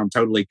going to sound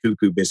totally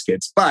cuckoo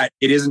biscuits, but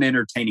it is an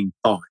entertaining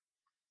thought.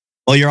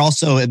 Well, you're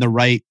also in the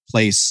right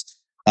place,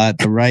 with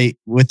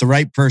the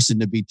right person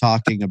to be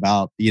talking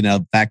about,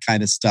 that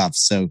kind of stuff.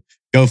 So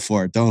go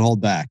for it. Don't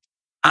hold back.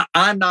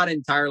 I'm not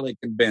entirely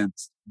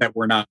convinced that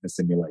we're not in a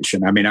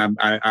simulation.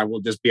 I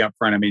will just be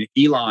upfront.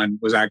 Elon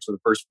was actually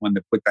the first one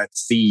to put that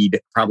seed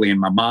probably in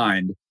my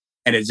mind,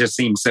 and it just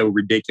seems so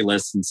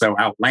ridiculous and so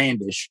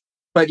outlandish.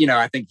 But,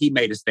 I think he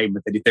made a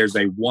statement that there's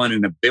a 1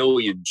 in a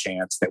billion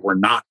chance that we're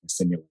not in a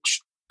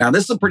simulation. Now,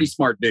 this is a pretty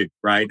smart dude,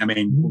 right?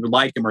 We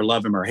like him or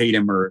love him or hate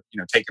him or,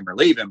 take him or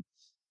leave him.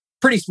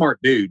 Pretty smart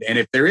dude. And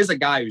if there is a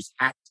guy who's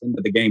hacked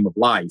into the game of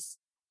life,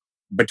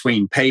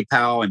 between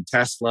PayPal and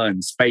Tesla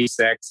and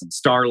SpaceX and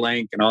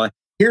Starlink and all that,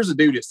 here's a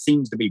dude that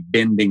seems to be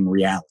bending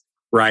reality,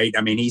 right?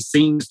 He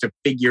seems to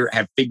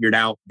have figured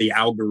out the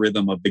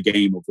algorithm of the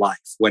game of life,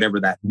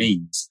 whatever that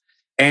means.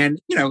 And,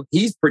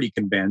 he's pretty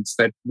convinced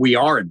that we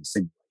are in a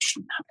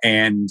simulation.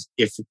 And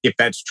if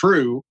that's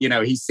true,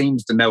 he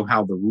seems to know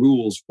how the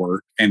rules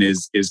work and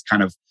is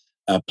kind of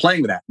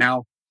playing with that.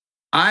 Now,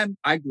 I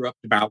grew up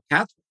devout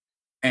Catholic.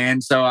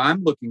 And so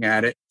I'm looking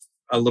at it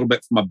a little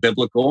bit from a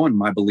biblical and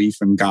my belief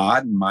in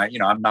God and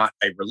I'm not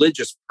a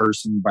religious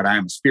person, but I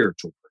am a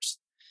spiritual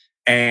person.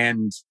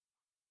 And,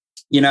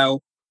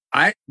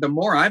 the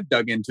more I've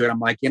dug into it, I'm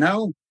like,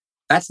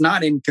 that's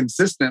not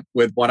inconsistent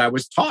with what I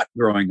was taught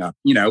growing up.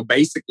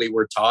 Basically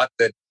we're taught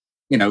that,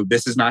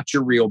 this is not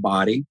your real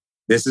body.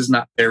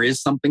 There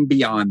is something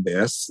beyond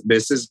this.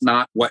 This is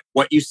not what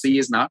you see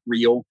is not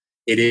real.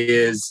 It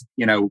is,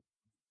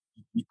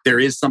 there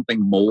is something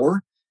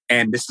more.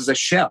 And this is a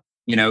shell,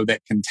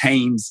 that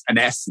contains an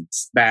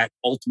essence that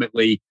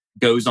ultimately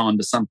goes on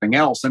to something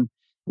else. And,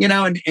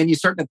 and you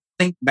start to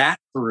think that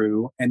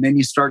through, and then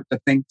you start to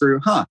think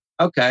through,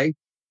 okay.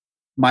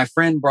 My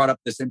friend brought up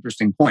this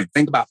interesting point.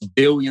 Think about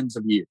billions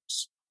of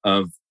years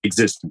of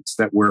existence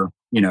that we're,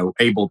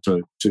 able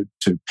to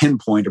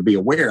pinpoint or be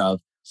aware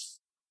of.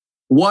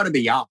 What are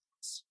the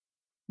odds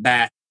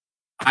that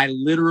I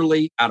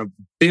literally, out of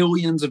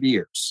billions of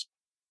years,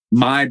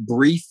 my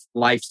brief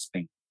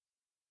lifespan,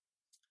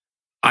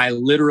 I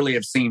literally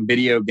have seen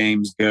video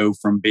games go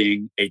from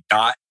being a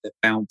dot that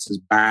bounces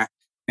back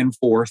and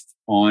forth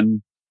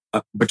on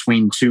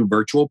between two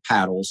virtual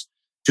paddles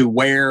to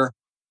where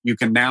you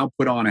can now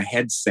put on a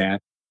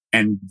headset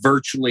and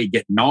virtually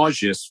get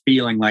nauseous,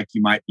 feeling like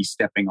you might be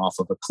stepping off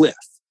of a cliff.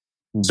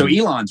 So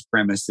Elon's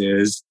premise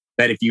is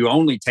that if you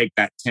only take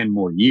that 10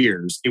 more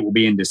years, it will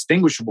be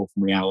indistinguishable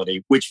from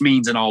reality, which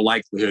means in all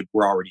likelihood,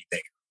 we're already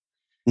there.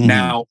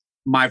 Now,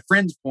 my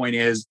friend's point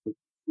is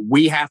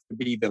we have to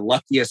be the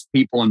luckiest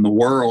people in the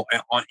world,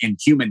 in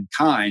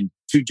humankind,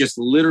 to just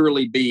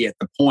literally be at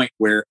the point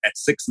where at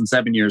 6 and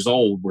 7 years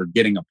old, we're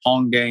getting a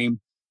Pong game,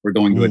 we're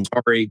going to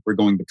Atari, we're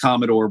going to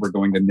Commodore, we're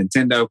going to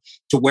Nintendo,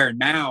 to where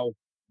now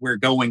we're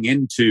going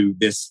into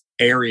this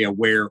area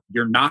where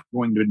you're not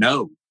going to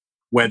know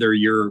whether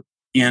you're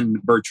in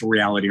virtual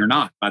reality or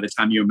not. By the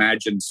time you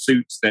imagine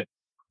suits that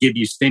give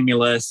you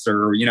stimulus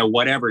or,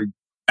 whatever,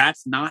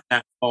 that's not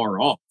that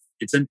far off.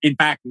 In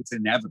fact, it's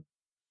inevitable.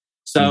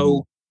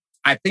 So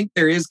I think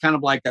there is kind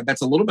of like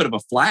that's a little bit of a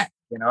flag.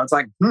 It's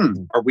like,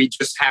 are we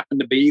just happen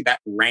to be that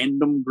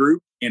random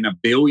group in a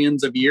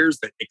billions of years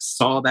that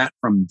saw that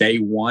from day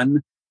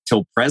one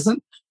till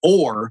present?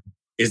 Or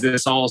is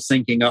this all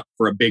syncing up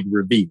for a big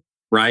reveal?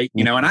 Right.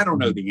 And I don't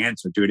know the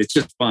answer to it. It's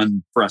just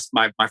fun for us.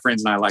 My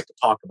friends and I like to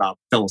talk about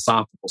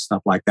philosophical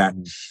stuff like that.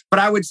 But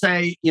I would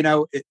say,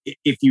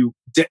 if you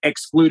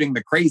excluding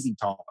the crazy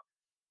talk,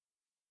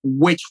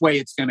 which way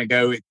it's going to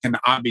go, it can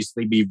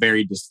obviously be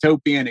very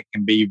dystopian. It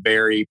can be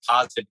very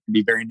positive. It can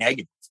be very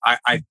negative.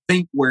 I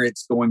think where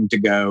it's going to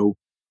go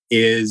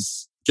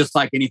is just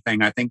like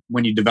anything. I think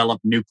when you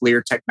develop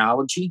nuclear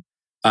technology,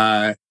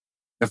 the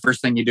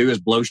first thing you do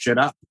is blow shit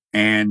up.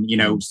 And,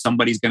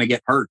 somebody's going to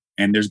get hurt.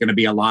 And there's going to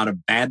be a lot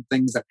of bad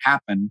things that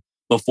happen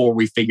before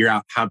we figure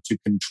out how to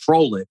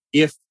control it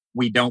if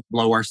we don't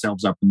blow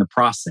ourselves up in the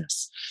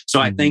process. So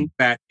I think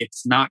that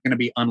it's not going to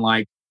be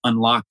unlike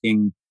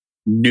unlocking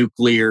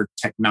nuclear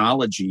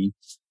technology,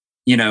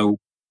 and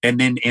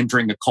then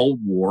entering a Cold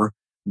War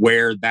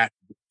where that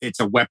it's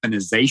a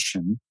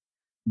weaponization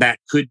that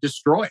could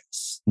destroy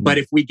us. But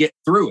if we get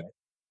through it,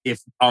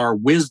 if our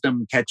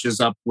wisdom catches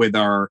up with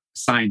our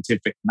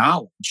scientific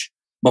knowledge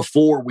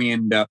before we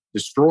end up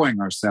destroying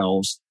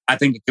ourselves, I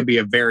think it could be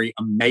a very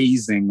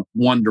amazing,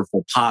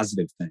 wonderful,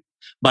 positive thing.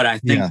 But I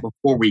think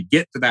before we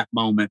get to that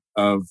moment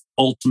of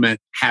ultimate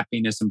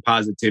happiness and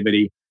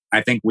positivity,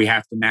 I think we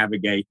have to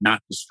navigate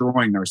not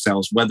destroying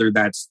ourselves, whether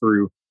that's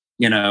through,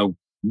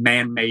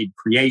 man-made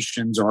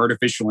creations or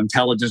artificial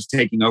intelligence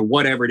taking over,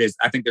 whatever it is.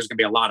 I think there's going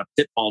to be a lot of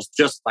pitfalls,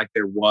 just like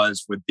there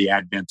was with the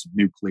advent of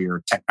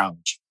nuclear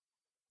technology.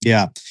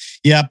 Yeah.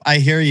 Yep. I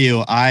hear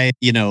you.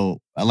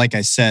 Like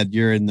I said,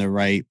 you're in the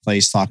right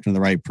place, talking to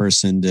the right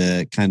person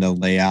to kind of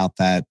lay out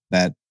that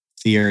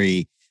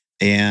theory.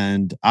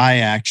 And I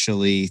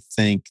actually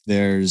think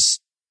there's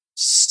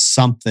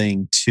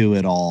something to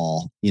it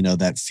all,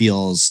 that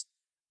feels,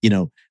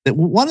 that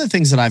one of the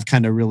things that I've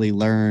kind of really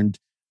learned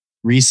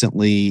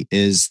recently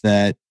is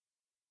that,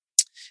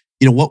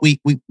 what we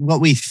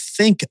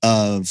think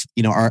of,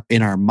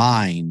 in our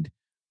mind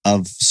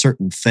of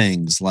certain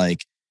things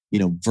like,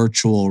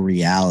 virtual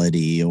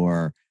reality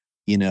or,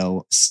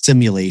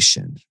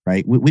 simulation,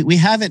 right? We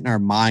have it in our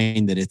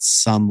mind that it's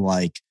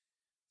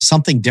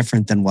something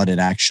different than what it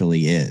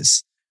actually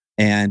is.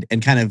 And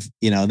kind of,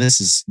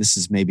 this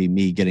is maybe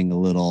me getting a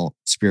little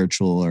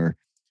spiritual or,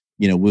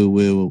 woo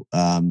woo,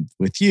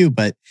 with you.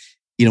 But,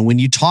 when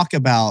you talk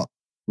about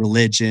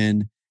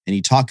religion and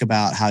you talk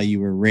about how you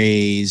were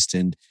raised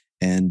and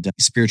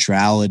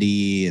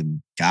spirituality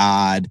and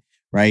God,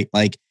 right?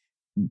 Like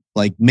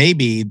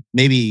maybe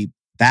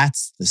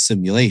that's the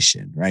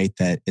simulation, right?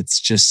 That it's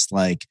just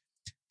like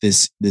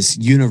this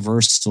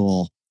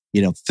universal,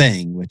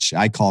 thing, which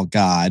I call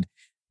God,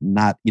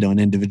 not, an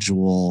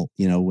individual,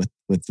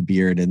 with the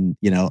beard and,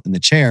 in the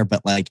chair,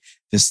 but like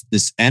this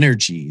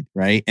energy,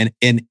 right? And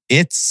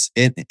it's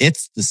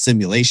the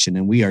simulation,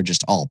 and we are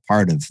just all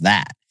part of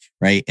that,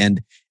 right?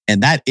 And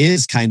that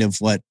is kind of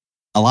what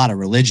a lot of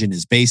religion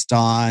is based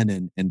on,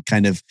 and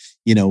kind of,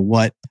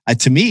 what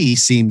to me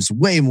seems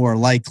way more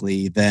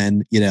likely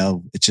than,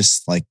 it's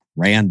just like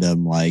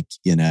random, like,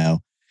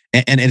 and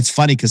it's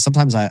funny because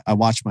sometimes I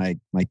watch my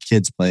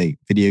kids play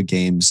video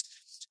games,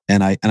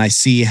 and I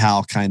see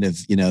how kind of,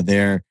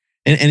 they're,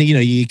 and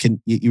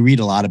you read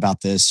a lot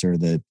about this, or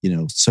the,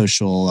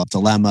 social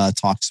dilemma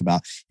talks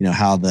about,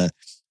 how the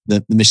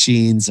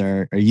machines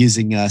are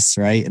using us,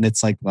 right? And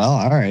it's like, well,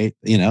 all right,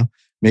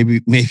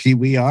 maybe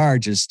we are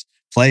just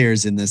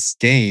players in this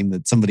game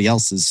that somebody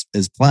else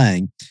is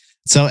playing.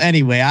 So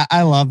anyway,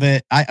 I love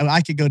it.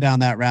 I could go down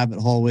that rabbit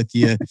hole with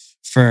you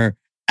for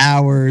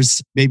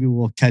hours. Maybe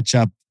we'll catch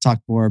up, talk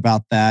more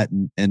about that,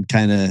 and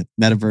kind of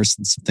metaverse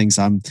and some things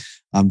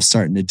I'm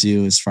starting to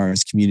do as far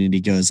as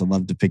community goes. I'd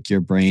love to pick your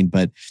brain,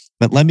 but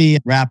let me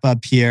wrap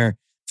up here.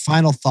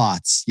 Final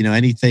thoughts,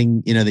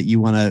 anything, that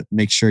you want to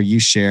make sure you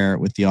share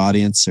with the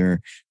audience,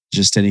 or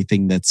just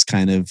anything that's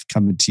kind of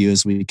coming to you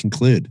as we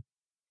conclude.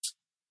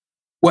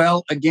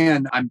 Well,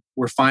 again,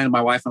 we're fine.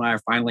 My wife and I are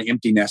finally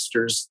empty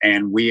nesters,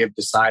 and we have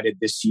decided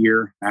this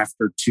year,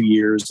 after 2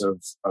 years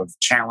of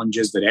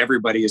challenges that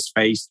everybody has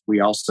faced, we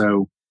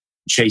also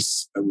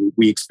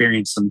we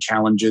experienced some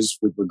challenges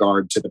with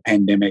regard to the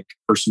pandemic,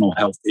 personal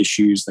health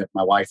issues that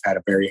my wife had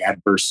a very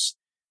adverse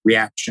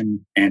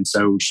reaction. And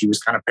so she was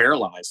kind of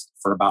paralyzed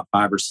for about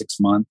 5 or 6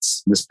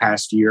 months this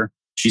past year.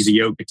 She's a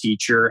yoga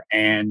teacher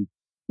and,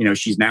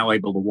 she's now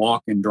able to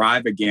walk and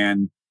drive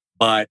again.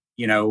 But,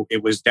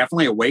 it was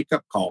definitely a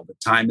wake-up call. The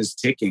time is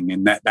ticking,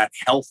 and that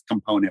health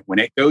component, when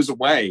it goes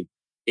away,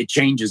 it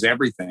changes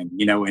everything,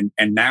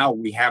 and now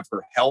we have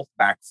her health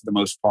back for the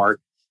most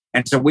part.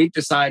 And so we've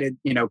decided,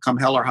 come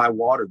hell or high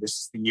water, this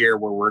is the year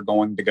where we're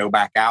going to go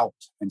back out.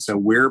 And so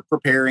we're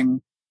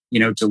preparing,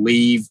 to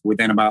leave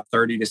within about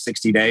 30 to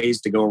 60 days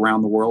to go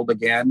around the world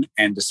again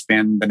and to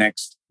spend the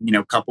next,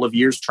 couple of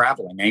years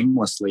traveling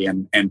aimlessly.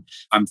 And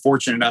I'm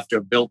fortunate enough to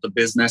have built a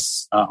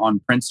business on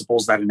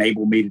principles that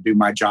enable me to do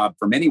my job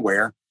from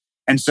anywhere.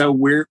 And so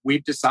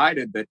we've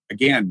decided that,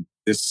 again,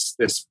 this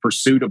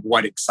pursuit of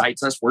what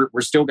excites us, we're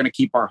still going to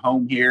keep our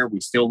home here. We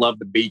still love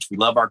the beach. We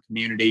love our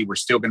community. We're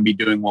still going to be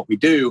doing what we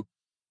do.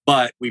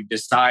 But we've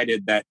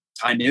decided that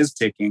time is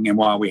ticking. And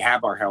while we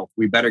have our health,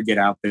 we better get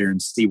out there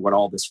and see what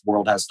all this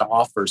world has to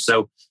offer.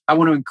 So I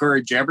want to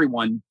encourage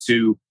everyone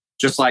to,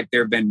 just like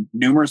there have been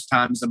numerous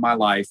times in my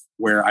life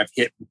where I've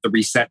hit the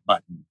reset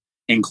button,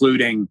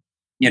 including,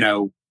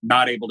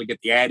 not able to get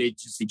the ad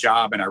agency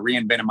job and I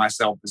reinvented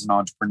myself as an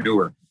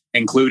entrepreneur,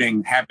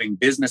 including having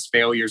business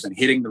failures and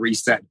hitting the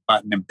reset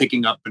button and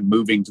picking up and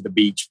moving to the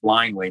beach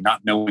blindly,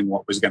 not knowing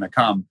what was going to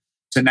come,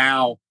 to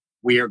now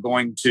we are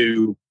going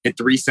to hit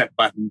the reset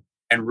button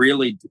and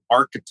really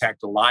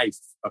architect a life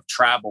of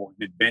travel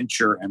and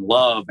adventure and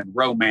love and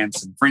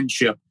romance and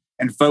friendship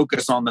and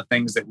focus on the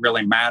things that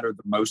really matter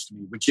the most to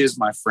me, which is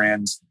my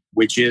friends,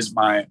 which is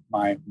my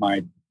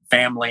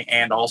family,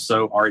 and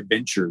also our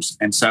adventures.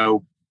 And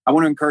so I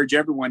want to encourage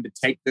everyone to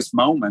take this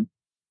moment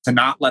to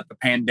not let the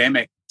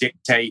pandemic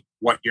dictate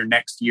what your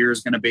next year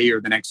is going to be or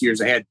the next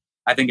years ahead.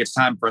 I think it's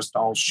time for us to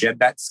all shed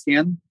that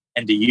skin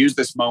and to use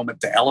this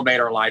moment to elevate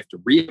our life, to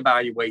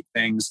reevaluate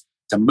things,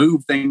 to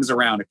move things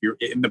around. If you're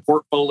in the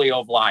portfolio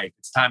of life,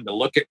 it's time to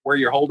look at where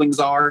your holdings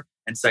are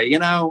and say,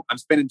 I'm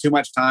spending too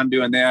much time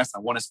doing this. I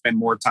want to spend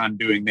more time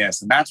doing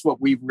this. And that's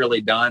what we've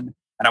really done.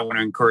 And I want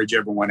to encourage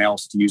everyone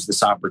else to use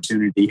this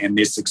opportunity and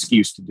this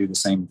excuse to do the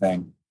same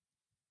thing.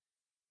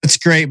 It's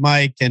great,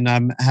 Mike. And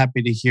I'm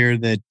happy to hear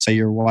that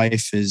your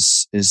wife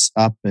is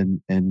up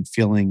and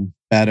feeling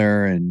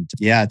better. And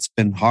yeah, it's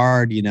been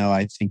hard.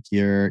 I think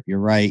you're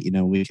right.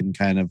 We can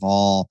kind of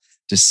all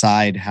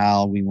decide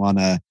how we want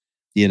to,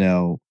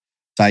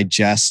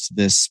 digest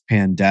this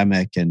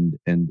pandemic and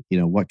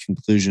what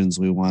conclusions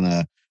we want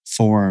to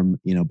form,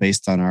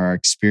 based on our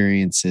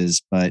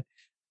experiences. But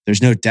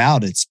there's no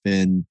doubt it's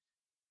been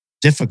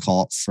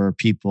difficult for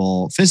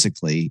people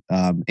physically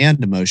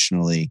and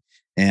emotionally,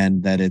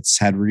 and that it's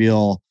had a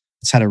real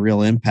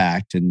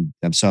impact. And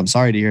so I'm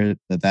sorry to hear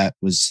that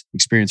was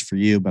experienced for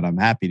you, but I'm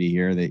happy to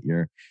hear that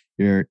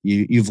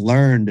you've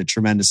learned a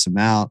tremendous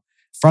amount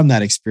from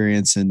that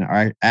experience and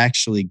are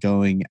actually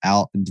going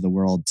out into the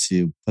world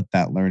to put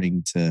that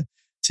learning to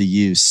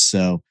use.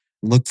 So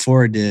look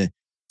forward to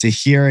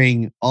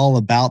hearing all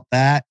about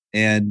that.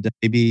 And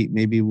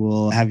maybe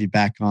we'll have you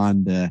back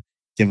on to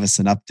give us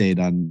an update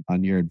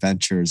on your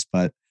adventures.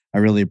 But I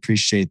really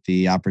appreciate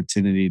the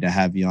opportunity to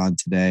have you on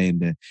today and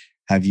to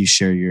have you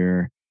share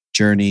your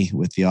journey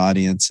with the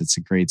audience. It's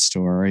a great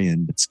story,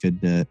 and it's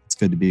good to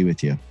be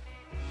with you.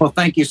 Well,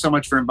 thank you so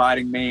much for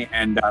inviting me,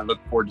 and I look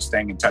forward to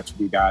staying in touch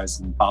with you guys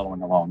and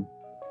following along.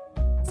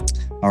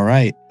 All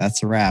right,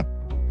 that's a wrap.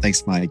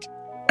 Thanks, Mike.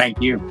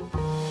 Thank you.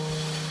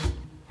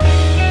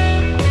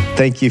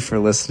 Thank you for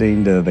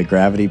listening to the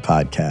Gravity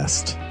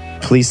Podcast.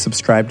 Please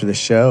subscribe to the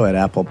show at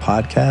Apple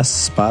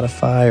Podcasts,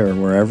 Spotify, or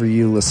wherever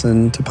you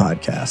listen to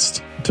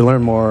podcasts. To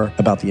learn more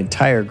about the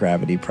entire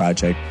Gravity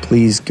Project,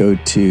 please go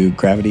to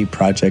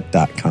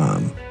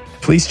gravityproject.com.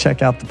 Please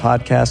check out the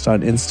podcast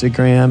on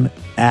Instagram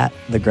at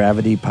The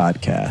Gravity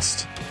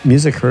Podcast.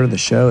 Music heard of the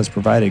show is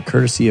provided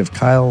courtesy of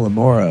Kyle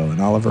Lamoro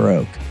and Oliver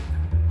Oak.